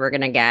connection I'm ever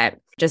going to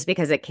get, just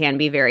because it can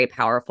be very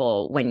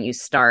powerful when you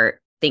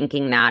start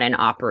thinking that and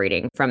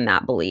operating from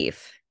that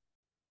belief.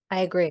 I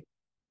agree.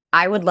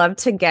 I would love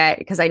to get,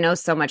 because I know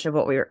so much of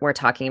what we're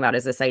talking about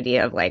is this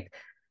idea of like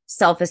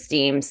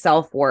self-esteem,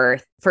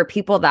 self-worth for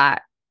people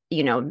that,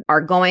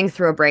 are going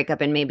through a breakup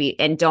and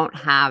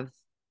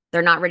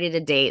they're not ready to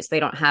date. So they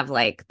don't have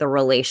like the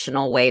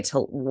relational way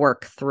to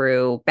work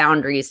through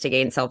boundaries to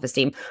gain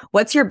self-esteem.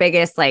 What's your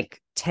biggest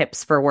like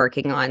tips for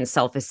working on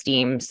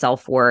self-esteem,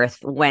 self-worth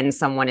when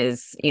someone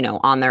is,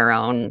 on their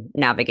own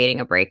navigating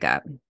a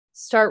breakup?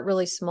 Start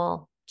really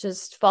small.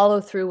 Just follow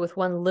through with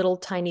one little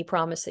tiny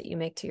promise that you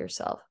make to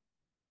yourself.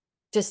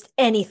 Just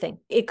anything.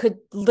 It could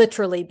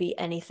literally be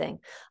anything.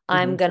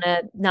 I'm going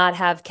to not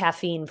have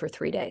caffeine for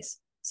 3 days.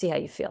 See how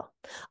you feel.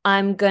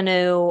 I'm going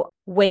to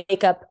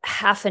wake up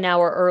half an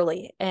hour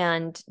early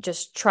and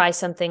just try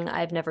something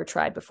I've never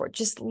tried before.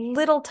 Just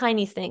little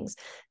tiny things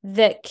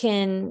that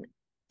can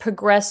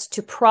progress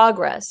to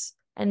progress.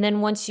 And then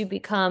once you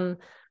become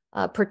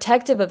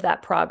protective of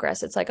that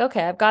progress, it's like,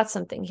 okay, I've got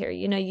something here.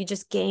 You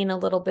just gain a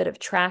little bit of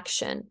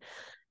traction.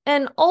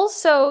 And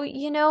also,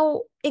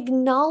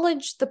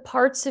 acknowledge the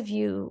parts of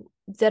you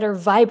that are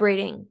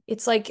vibrating.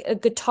 It's like a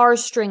guitar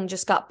string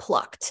just got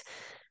plucked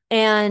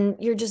and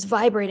you're just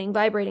vibrating.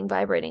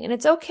 And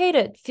it's okay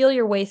to feel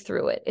your way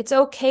through it. It's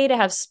okay to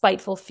have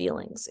spiteful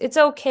feelings. It's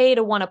okay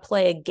to want to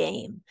play a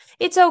game.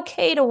 It's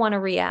okay to want to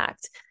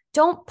react.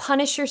 Don't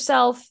punish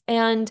yourself,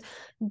 and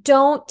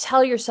don't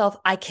tell yourself,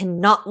 I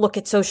cannot look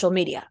at social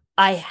media.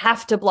 I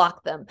have to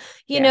block them.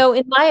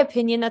 In my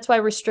opinion, that's why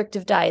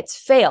restrictive diets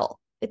fail.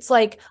 It's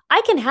like,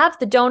 I can have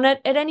the donut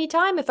at any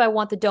time if I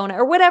want the donut,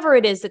 or whatever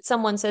it is that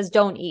someone says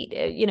don't eat,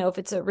 if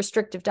it's a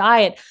restrictive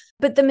diet.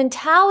 But the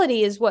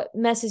mentality is what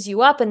messes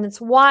you up. And that's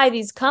why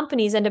these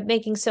companies end up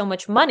making so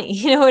much money.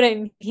 You know what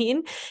I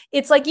mean?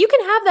 It's like, you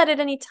can have that at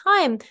any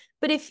time.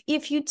 But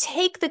if you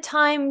take the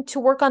time to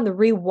work on the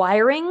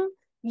rewiring,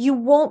 you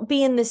won't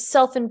be in this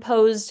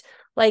self-imposed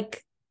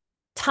like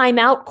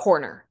timeout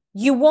corner.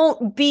 You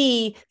won't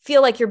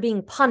feel like you're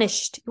being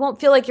punished. You won't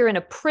feel like you're in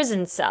a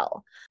prison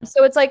cell.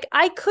 So it's like,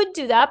 I could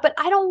do that, but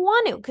I don't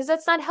want to, because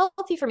that's not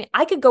healthy for me.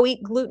 I could go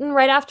eat gluten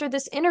right after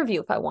this interview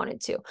if I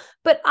wanted to,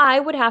 but I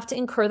would have to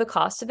incur the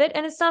cost of it.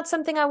 And it's not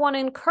something I want to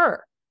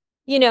incur.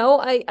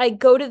 I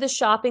go to the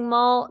shopping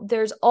mall.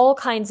 There's all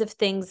kinds of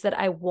things that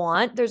I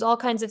want. There's all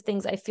kinds of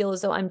things I feel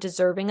as though I'm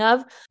deserving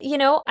of.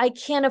 I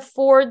can't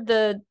afford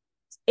the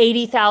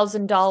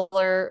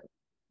 $80,000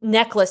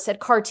 necklace at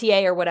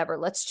Cartier or whatever,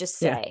 let's just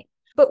say. Yeah.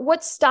 But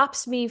what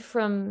stops me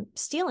from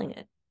stealing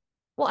it?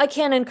 Well, I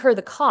can't incur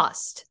the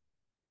cost.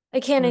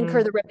 I can't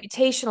incur the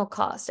reputational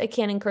cost. I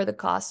can't incur the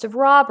cost of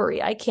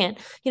robbery. I can't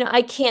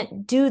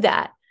do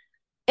that.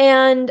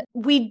 And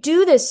we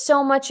do this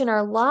so much in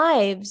our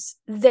lives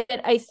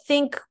that I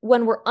think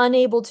when we're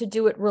unable to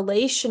do it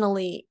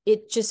relationally,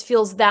 it just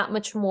feels that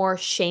much more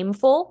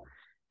shameful,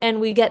 and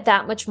we get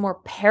that much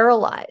more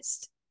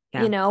paralyzed.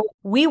 Yeah.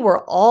 We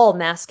were all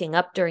masking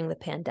up during the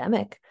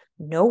pandemic.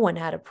 No one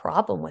had a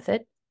problem with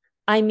it.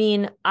 I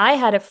mean, I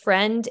had a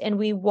friend and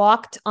we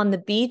walked on the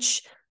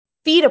beach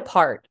feet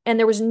apart and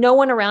there was no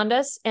one around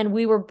us. And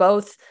we were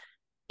both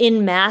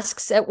in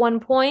masks at one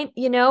point,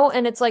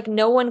 and it's like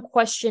no one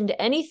questioned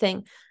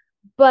anything.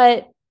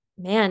 But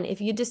man,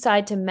 if you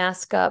decide to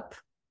mask up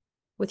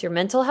with your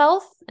mental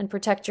health and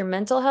protect your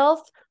mental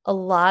health, a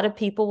lot of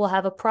people will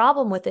have a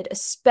problem with it,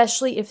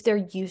 especially if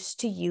they're used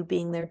to you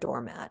being their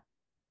doormat.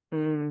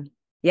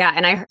 Yeah.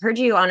 And I heard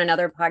you on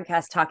another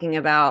podcast talking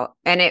about,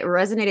 and it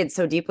resonated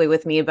so deeply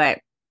with me, but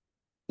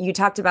you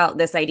talked about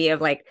this idea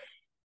of like,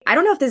 I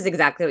don't know if this is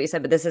exactly what you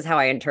said, but this is how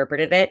I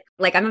interpreted it.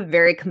 Like, I'm a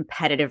very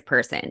competitive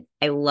person.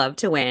 I love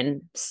to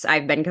win.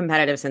 I've been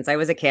competitive since I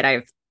was a kid. I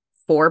have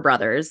 4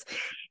 brothers,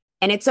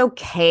 and it's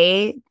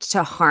okay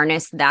to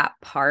harness that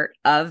part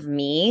of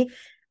me,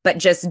 but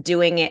just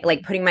doing it,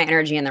 like putting my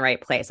energy in the right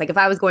place. Like if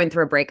I was going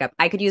through a breakup,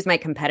 I could use my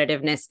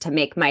competitiveness to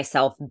make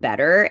myself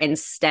better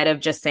instead of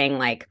just saying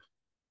like,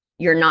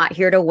 you're not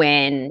here to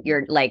win.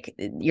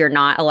 You're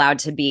not allowed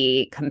to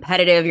be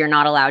competitive. You're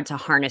not allowed to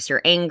harness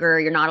your anger.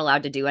 You're not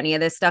allowed to do any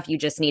of this stuff. You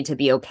just need to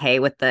be okay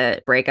with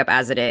the breakup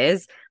as it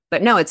is.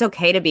 But no, it's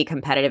okay to be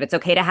competitive. It's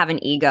okay to have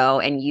an ego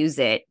and use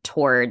it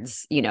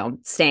towards,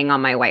 staying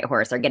on my white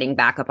horse or getting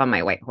back up on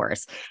my white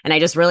horse. And I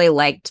just really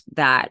liked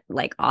that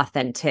like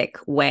authentic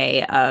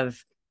way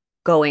of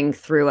going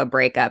through a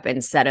breakup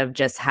instead of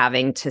just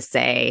having to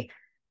say,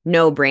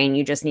 no, brain,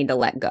 you just need to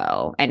let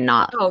go and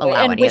not allow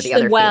and any of wish the them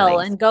other well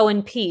feelings. and go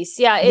in peace.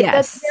 Yeah,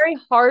 that's Yes. very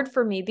hard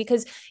for me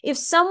because if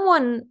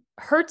someone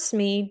hurts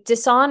me,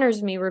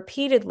 dishonors me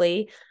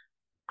repeatedly,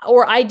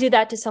 or I do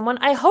that to someone,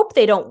 I hope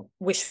they don't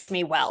wish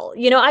me well.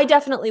 I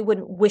definitely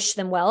wouldn't wish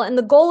them well. And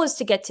the goal is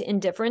to get to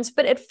indifference.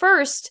 But at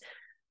first,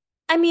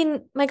 I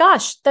mean, my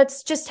gosh,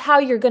 that's just how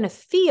you're going to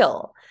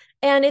feel.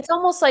 And it's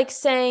almost like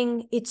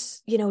saying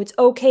it's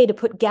okay to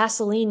put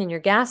gasoline in your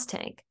gas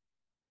tank.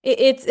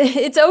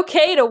 It's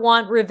okay to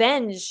want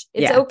revenge.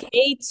 It's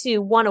okay to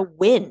want to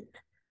win.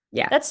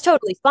 Yeah. That's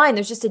totally fine.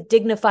 There's just a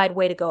dignified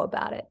way to go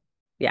about it.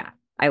 Yeah.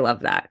 I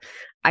love that.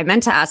 I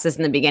meant to ask this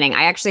in the beginning.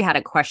 I actually had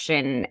a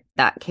question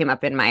that came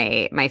up in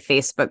my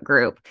Facebook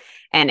group,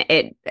 and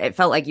it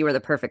felt like you were the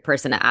perfect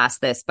person to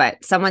ask this.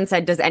 But someone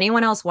said, does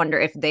anyone else wonder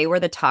if they were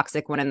the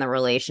toxic one in the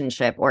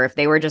relationship, or if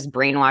they were just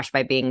brainwashed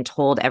by being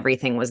told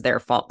everything was their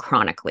fault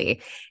chronically?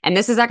 And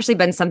this has actually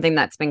been something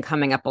that's been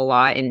coming up a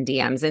lot in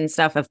DMs and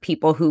stuff, of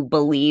people who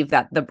believe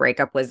that the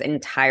breakup was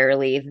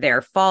entirely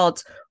their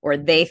fault, or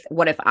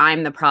what if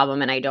I'm the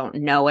problem and I don't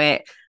know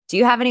it? Do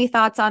you have any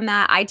thoughts on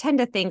that? I tend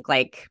to think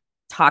like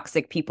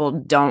toxic people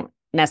don't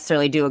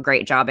necessarily do a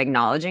great job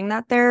acknowledging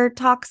that they're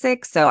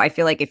toxic. So I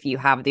feel like if you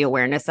have the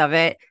awareness of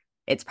it,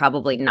 it's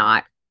probably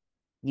not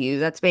you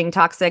that's being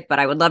toxic, but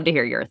I would love to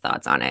hear your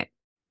thoughts on it.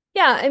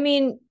 Yeah, I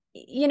mean,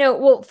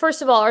 well,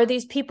 first of all, are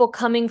these people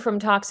coming from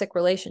toxic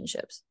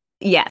relationships?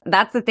 Yeah,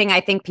 that's the thing.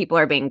 I think people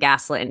are being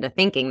gaslit into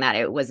thinking that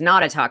it was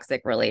not a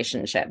toxic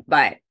relationship.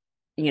 But,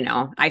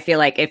 I feel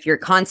like if you're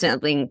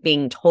constantly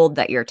being told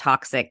that you're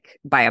toxic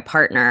by a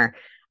partner,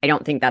 I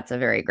don't think that's a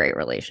very great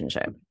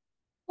relationship.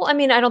 Well, I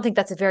mean, I don't think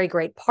that's a very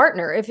great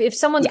partner. If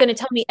someone's going to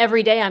tell me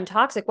every day I'm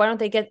toxic, why don't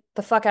they get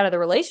the fuck out of the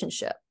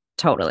relationship?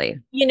 Totally.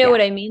 You know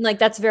what I mean? Like,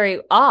 that's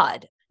very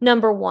odd.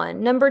 Number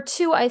one. Number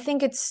two, I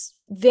think it's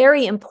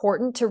very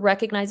important to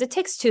recognize it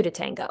takes two to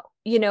tango.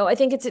 I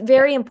think it's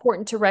very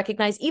important to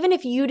recognize, even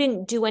if you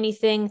didn't do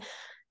anything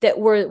that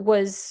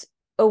was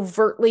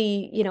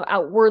overtly,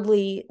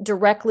 outwardly,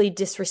 directly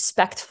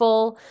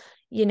disrespectful,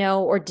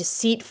 or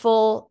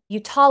deceitful, you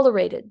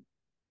tolerated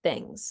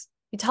things.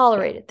 You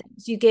tolerated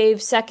things. You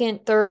gave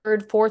second,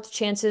 third, fourth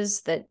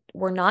chances that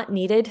were not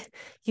needed.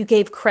 You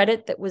gave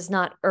credit that was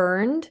not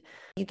earned.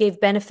 You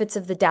gave benefits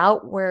of the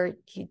doubt where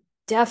you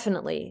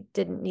definitely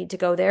didn't need to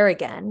go there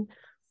again.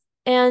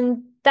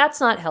 And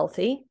that's not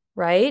healthy,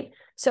 right?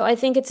 So I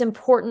think it's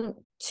important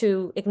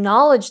to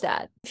acknowledge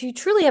that. If you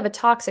truly have a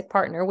toxic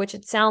partner, which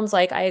it sounds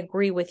like, I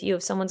agree with you,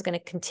 if someone's going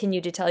to continue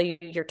to tell you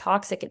you're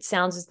toxic, it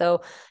sounds as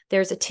though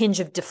there's a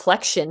tinge of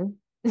deflection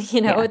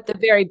at the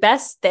very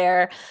best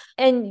there.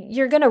 And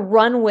you're going to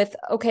run with,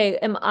 okay,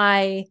 am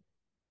I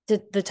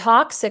the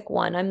toxic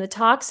one? I'm the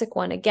toxic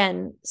one.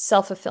 Again,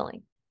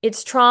 self-fulfilling.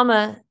 It's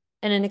trauma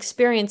and an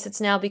experience that's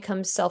now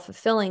become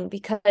self-fulfilling,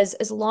 because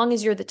as long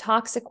as you're the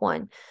toxic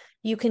one,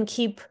 you can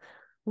keep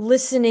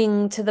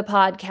listening to the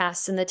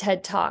podcasts and the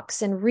TED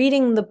Talks and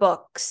reading the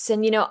books.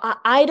 And,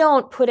 I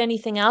don't put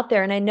anything out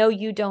there, and I know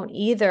you don't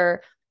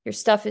either. Your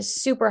stuff is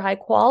super high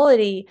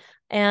quality,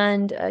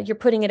 and you're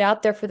putting it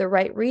out there for the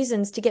right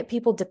reasons to get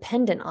people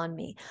dependent on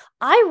me.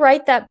 I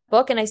write that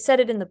book, and I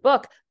said it in the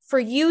book, for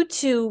you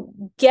to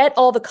get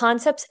all the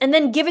concepts and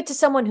then give it to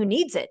someone who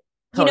needs it.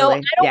 Totally.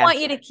 I don't want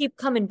you to keep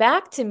coming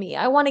back to me.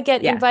 I want to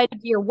get invited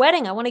to your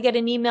wedding. I want to get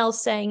an email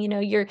saying,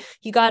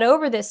 you got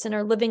over this and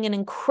are living an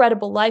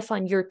incredible life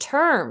on your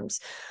terms.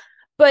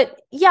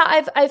 But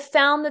yeah, I've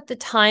found that the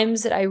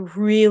times that I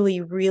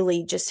really,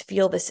 really just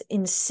feel this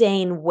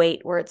insane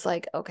weight where it's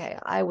like, okay,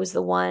 I was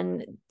the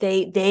one,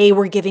 they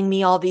were giving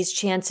me all these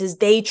chances.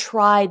 They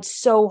tried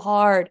so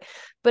hard,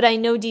 but I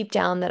know deep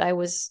down that I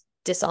was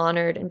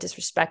dishonored and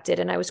disrespected,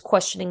 and I was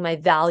questioning my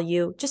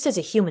value just as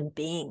a human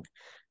being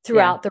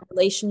throughout the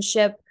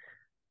relationship.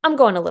 I'm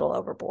going a little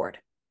overboard.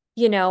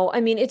 I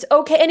mean, it's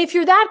okay. And if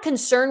you're that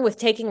concerned with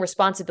taking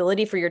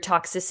responsibility for your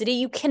toxicity,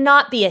 you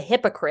cannot be a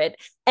hypocrite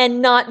and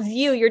not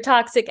view your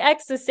toxic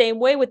ex the same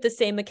way with the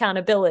same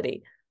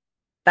accountability.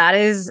 That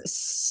is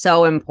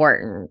so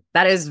important.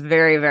 That is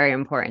very, very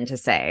important to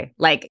say.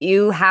 Like,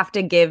 you have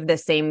to give the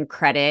same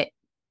credit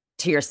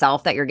to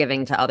yourself that you're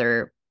giving to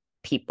other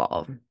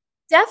people.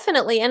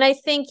 Definitely. And I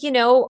think,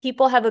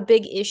 people have a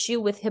big issue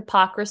with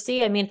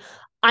hypocrisy. I mean,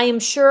 I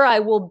am sure I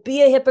will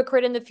be a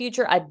hypocrite in the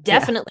future. I've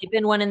definitely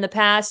been one in the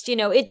past.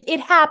 It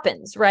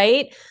happens,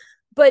 right?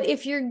 But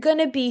if you're going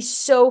to be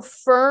so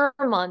firm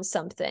on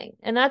something,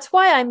 and that's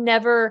why I'm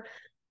never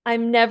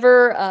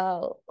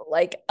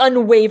like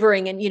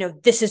unwavering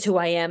and, this is who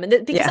I am.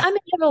 And because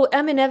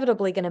I'm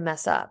inevitably going to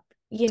mess up.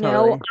 You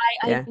know, Totally.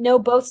 I Yeah. know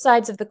both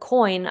sides of the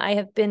coin. I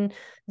have been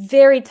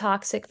very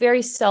toxic,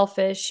 very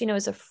selfish,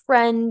 as a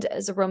friend,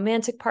 as a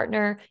romantic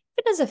partner,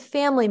 even as a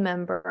family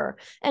member.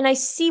 And I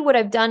see what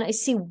I've done. I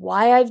see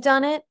why I've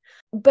done it.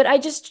 But I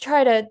just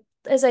try to,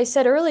 as I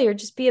said earlier,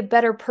 just be a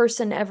better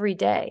person every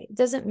day. It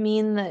doesn't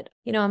mean that,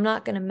 I'm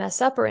not going to mess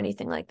up or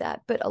anything like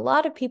that. But a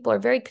lot of people are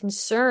very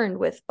concerned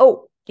with,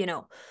 oh,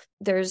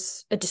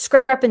 there's a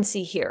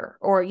discrepancy here,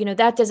 or,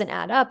 that doesn't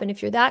add up. And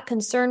if you're that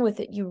concerned with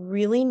it, you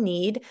really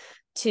need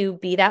to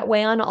be that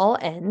way on all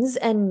ends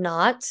and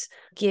not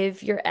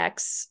give your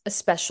ex a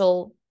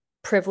special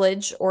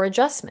privilege or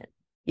adjustment.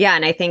 Yeah.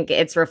 And I think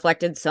it's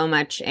reflected so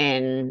much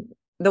in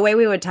the way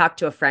we would talk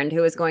to a friend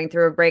who is going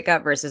through a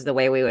breakup versus the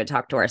way we would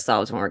talk to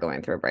ourselves when we're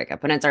going through a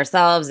breakup. When it's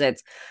ourselves,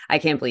 it's, I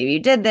can't believe you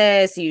did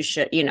this. You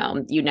should,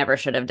 you never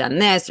should have done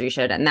this, or you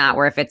should have done that.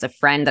 Where if it's a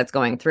friend that's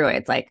going through it,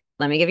 it's like,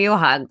 let me give you a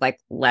hug. Like,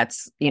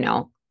 let's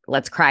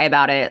cry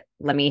about it.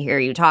 Let me hear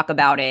you talk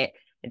about it.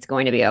 It's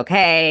going to be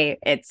okay.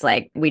 It's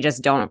like, we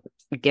just don't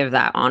give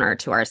that honor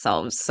to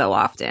ourselves so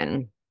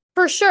often.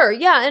 For sure.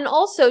 Yeah. And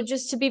also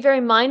just to be very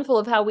mindful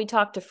of how we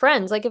talk to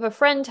friends. Like if a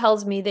friend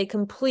tells me they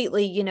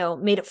completely,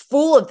 made a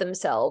fool of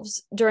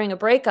themselves during a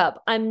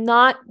breakup, I'm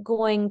not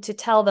going to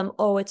tell them,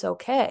 oh, it's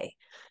okay.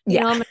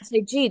 Yeah. I'm going to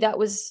say, gee, that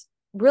was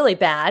really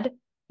bad.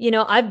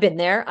 I've been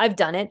there, I've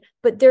done it,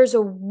 but there's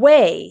a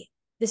way.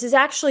 This is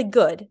actually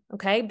good.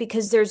 Okay.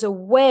 Because there's a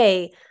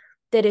way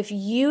that if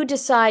you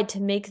decide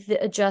to make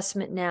the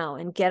adjustment now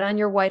and get on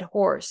your white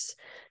horse,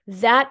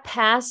 that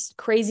past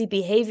crazy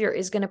behavior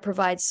is going to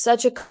provide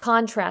such a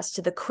contrast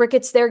to the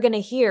crickets they're going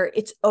to hear.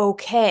 It's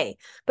okay.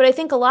 But I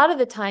think a lot of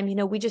the time,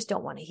 we just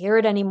don't want to hear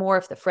it anymore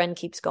if the friend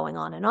keeps going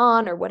on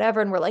or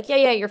whatever. And we're like,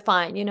 yeah, you're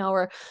fine,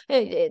 or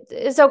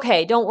it's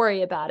okay. Don't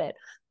worry about it.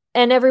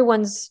 And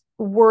everyone's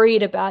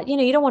worried about,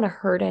 you don't want to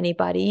hurt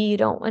anybody. You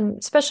don't, and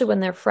especially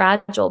when they're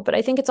fragile. But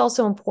I think it's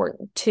also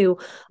important to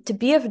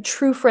be a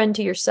true friend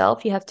to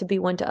yourself. You have to be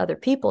one to other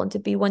people. And to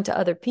be one to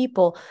other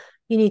people,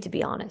 you need to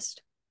be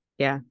honest.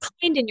 Yeah.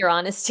 Kind in your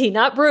honesty,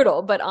 not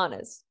brutal, but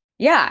honest.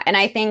 Yeah. And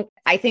I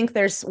think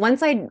there's,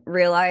 once I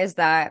realized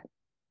that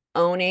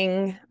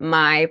owning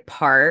my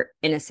part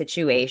in a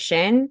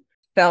situation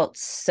felt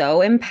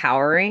so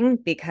empowering,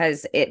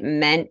 because it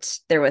meant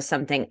there was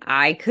something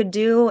I could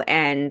do,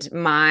 and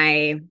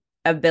my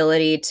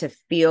ability to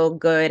feel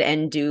good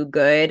and do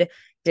good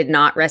did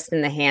not rest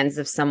in the hands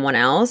of someone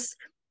else.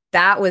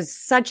 That was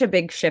such a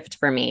big shift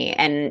for me.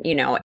 And,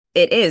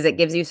 it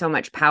gives you so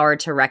much power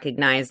to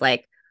recognize,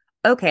 like,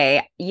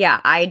 okay, yeah,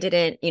 I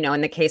didn't,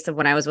 in the case of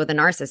when I was with a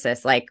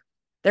narcissist, like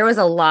there was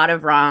a lot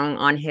of wrong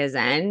on his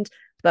end,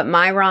 but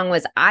my wrong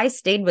was I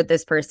stayed with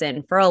this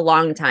person for a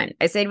long time.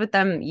 I stayed with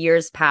them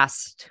years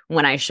past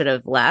when I should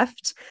have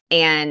left.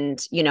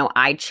 And,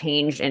 I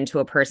changed into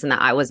a person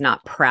that I was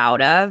not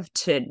proud of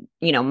to,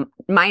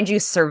 mind you,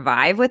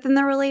 survive within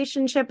the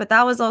relationship. But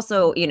that was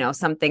also,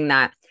 something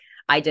that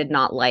I did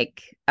not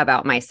like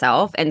about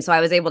myself. And so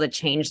I was able to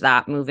change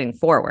that moving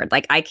forward.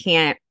 Like I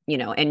can't,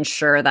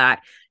 ensure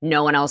that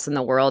no one else in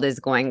the world is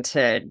going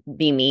to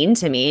be mean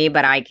to me,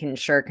 but I can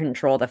sure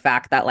control the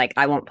fact that like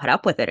I won't put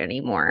up with it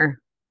anymore.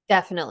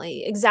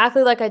 Definitely.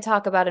 Exactly like I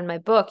talk about in my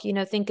book.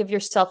 Think of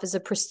yourself as a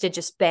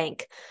prestigious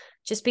bank.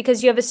 Just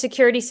because you have a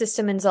security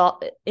system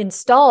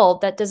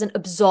installed, that doesn't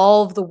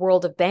absolve the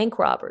world of bank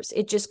robbers.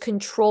 It just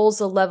controls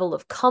the level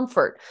of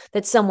comfort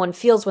that someone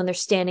feels when they're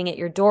standing at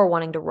your door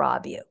wanting to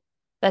rob you.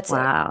 That's it.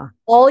 Wow.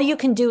 All you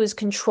can do is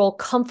control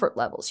comfort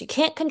levels. You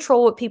can't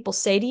control what people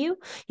say to you.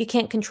 You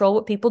can't control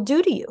what people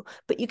do to you,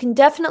 but you can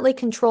definitely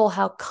control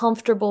how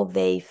comfortable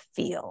they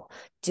feel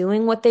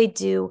doing what they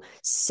do,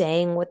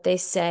 saying what they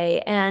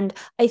say. And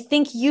I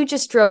think you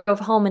just drove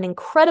home an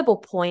incredible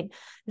point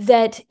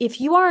that if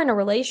you are in a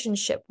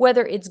relationship,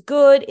 whether it's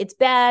good, it's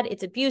bad,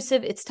 it's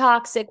abusive, it's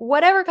toxic,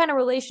 whatever kind of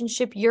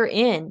relationship you're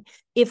in,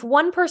 if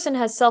one person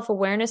has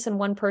self-awareness and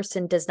one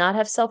person does not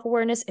have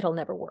self-awareness, it'll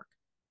never work.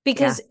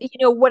 Because,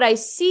 what I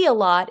see a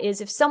lot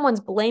is if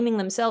someone's blaming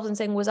themselves and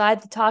saying, was I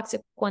the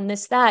toxic one,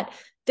 this, that,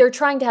 they're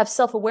trying to have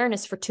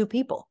self-awareness for two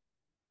people.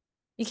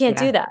 You can't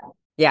do that.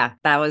 Yeah,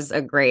 that was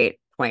a great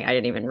point. I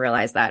didn't even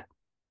realize that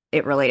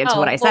it related to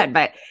what I well, said,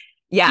 but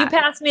yeah. You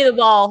passed me the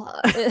ball.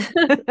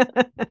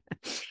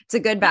 It's a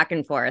good back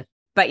and forth.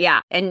 But yeah,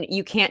 and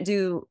you can't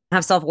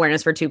have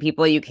self-awareness for two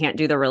people. You can't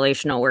do the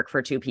relational work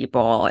for two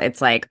people.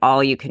 It's like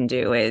all you can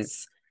do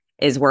is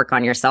work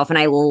on yourself. And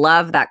I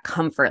love that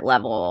comfort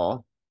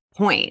level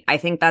point. I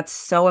think that's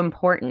so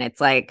important. It's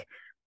like,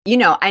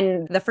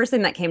 and the first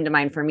thing that came to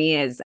mind for me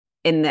is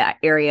in the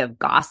area of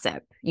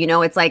gossip.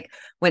 It's like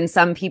when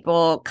some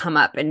people come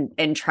up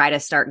and try to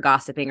start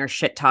gossiping or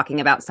shit talking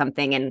about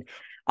something, and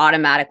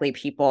automatically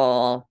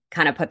people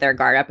kind of put their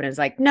guard up and it's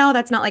like, no,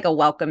 that's not like a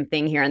welcome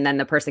thing here. And then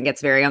the person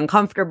gets very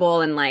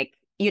uncomfortable and like,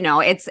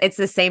 it's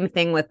the same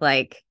thing with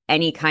like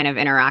any kind of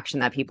interaction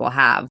that people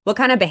have. What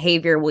kind of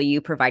behavior will you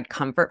provide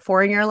comfort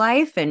for in your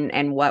life,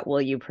 and what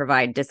will you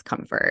provide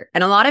discomfort?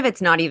 And a lot of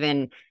it's not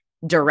even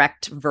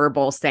direct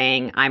verbal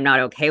saying, I'm not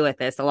okay with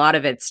this. A lot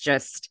of it's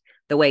just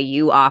the way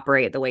you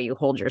operate, the way you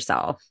hold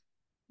yourself.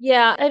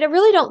 Yeah, I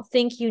really don't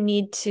think you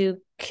need to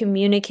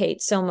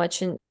communicate so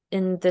much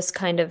in this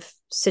kind of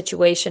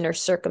situation or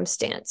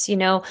circumstance.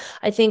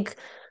 I think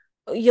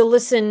you'll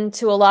listen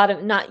to a lot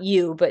of, not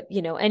you, but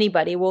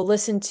anybody will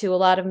listen to a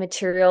lot of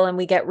material and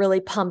we get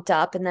really pumped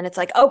up and then it's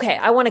like, okay,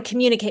 I want to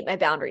communicate my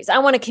boundaries. I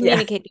want to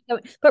communicate. Yeah.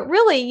 But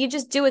really you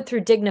just do it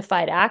through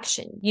dignified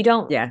action. You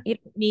don't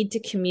need to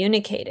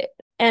communicate it.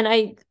 And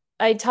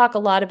I talk a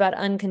lot about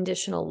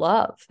unconditional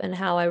love and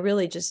how I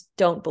really just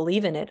don't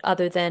believe in it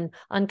other than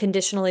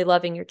unconditionally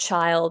loving your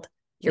child,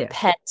 your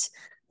pet,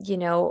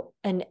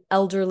 an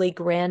elderly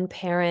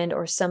grandparent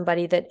or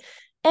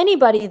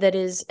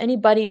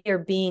anybody or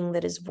being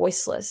that is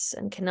voiceless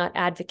and cannot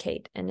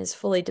advocate and is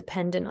fully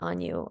dependent on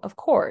you, of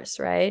course,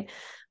 right?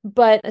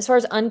 But as far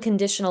as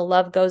unconditional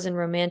love goes in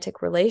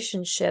romantic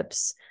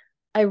relationships,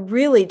 I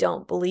really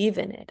don't believe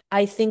in it.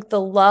 I think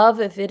the love,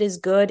 if it is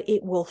good,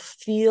 it will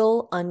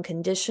feel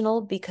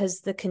unconditional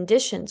because the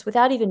conditions,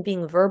 without even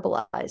being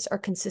verbalized, are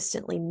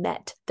consistently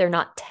met. They're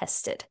not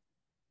tested,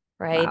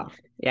 right? Wow.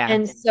 Yeah.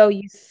 And so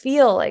you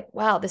feel like,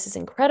 wow, this is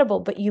incredible.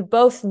 But you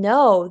both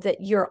know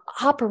that you're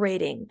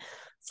operating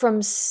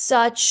from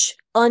such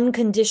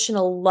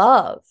unconditional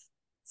love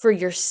for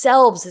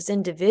yourselves as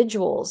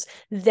individuals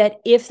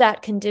that if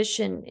that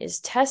condition is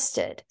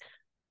tested,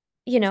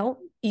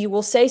 you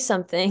will say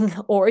something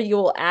or you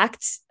will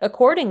act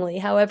accordingly,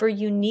 however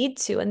you need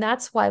to. And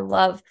that's why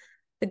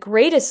the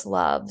greatest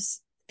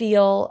loves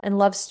and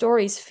love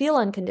stories feel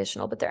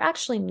unconditional, but they're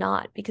actually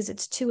not, because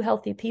it's two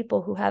healthy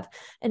people who have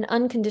an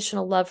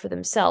unconditional love for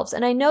themselves.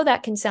 And I know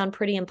that can sound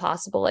pretty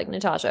impossible, like,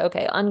 Natasha,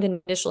 okay,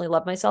 unconditionally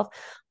love myself.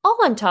 All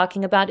I'm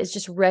talking about is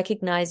just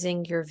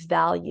recognizing your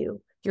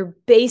value, your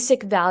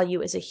basic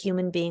value as a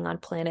human being on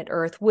planet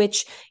Earth,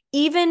 which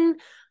even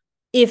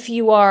if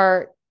you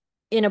are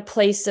in a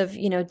place of,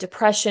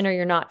 depression or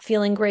you're not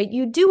feeling great,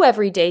 you do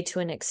every day to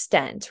an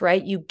extent,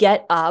 right? You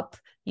get up,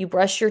 you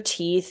brush your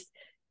teeth,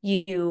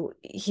 you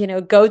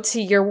go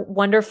to your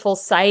wonderful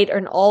site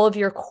and all of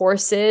your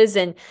courses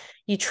and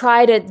you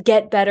try to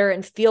get better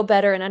and feel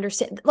better and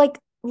understand, like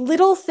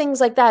little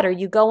things like that. Or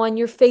you go on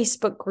your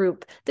Facebook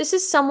group. This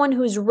is someone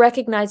who's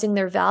recognizing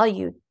their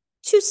value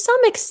to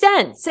some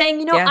extent,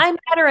 saying, I'm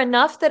better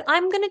enough that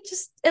I'm going to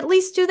just at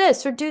least do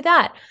this or do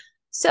that.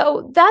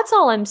 So that's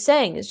all I'm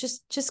saying is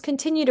just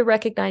continue to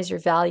recognize your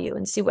value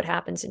and see what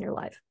happens in your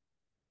life.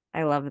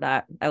 I love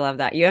that. I love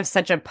that. You have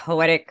such a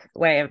poetic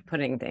way of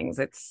putting things.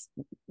 It's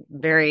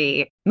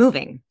very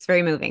moving. It's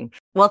very moving.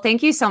 Well,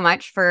 thank you so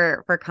much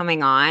for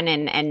coming on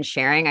and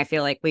sharing. I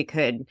feel like we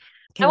could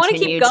continue. I want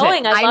to keep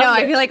going. I know.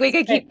 I feel like we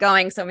could keep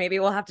going. So maybe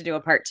we'll have to do a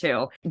part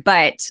 2.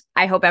 But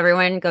I hope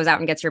everyone goes out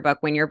and gets your book,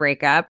 Win Your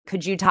Breakup.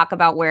 Could you talk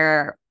about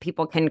where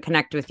people can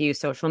connect with you,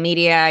 social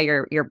media,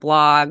 your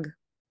blog?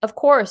 Of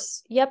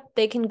course. Yep.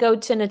 They can go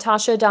to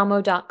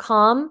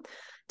natashadamo.com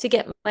to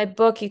get my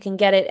book. You can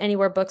get it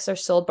anywhere books are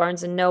sold,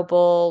 Barnes &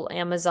 Noble,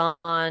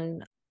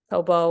 Amazon,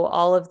 Kobo,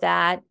 all of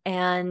that.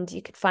 And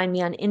you can find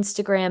me on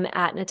Instagram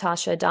at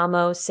Natasha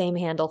Adamo, same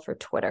handle for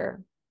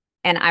Twitter.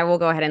 And I will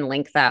go ahead and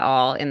link that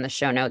all in the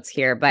show notes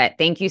here. But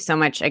thank you so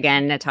much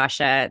again,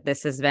 Natasha.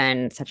 This has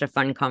been such a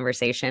fun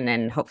conversation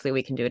and hopefully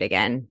we can do it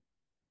again.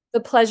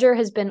 The pleasure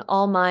has been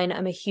all mine.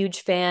 I'm a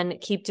huge fan.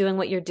 Keep doing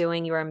what you're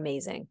doing. You're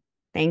amazing.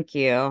 Thank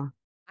you.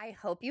 I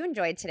hope you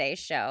enjoyed today's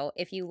show.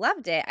 If you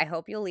loved it, I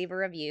hope you'll leave a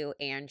review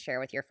and share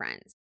with your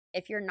friends.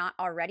 If you're not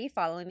already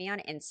following me on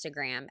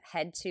Instagram,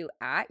 head to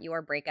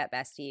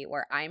 @YourBreakupBestie,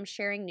 where I'm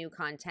sharing new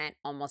content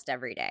almost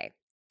every day.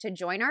 To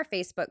join our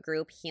Facebook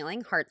group,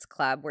 Healing Hearts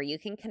Club, where you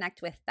can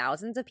connect with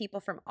thousands of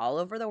people from all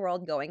over the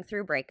world going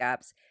through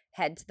breakups,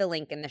 head to the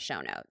link in the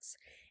show notes.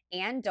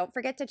 And don't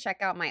forget to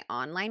check out my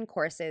online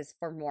courses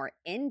for more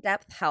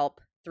in-depth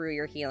help through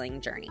your healing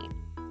journey.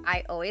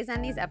 I always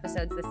end these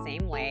episodes the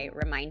same way,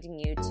 reminding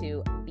you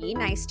to be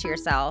nice to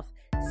yourself,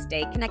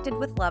 stay connected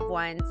with loved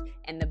ones,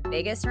 and the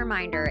biggest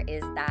reminder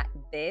is that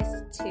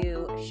this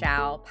too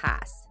shall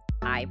pass.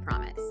 I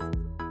promise.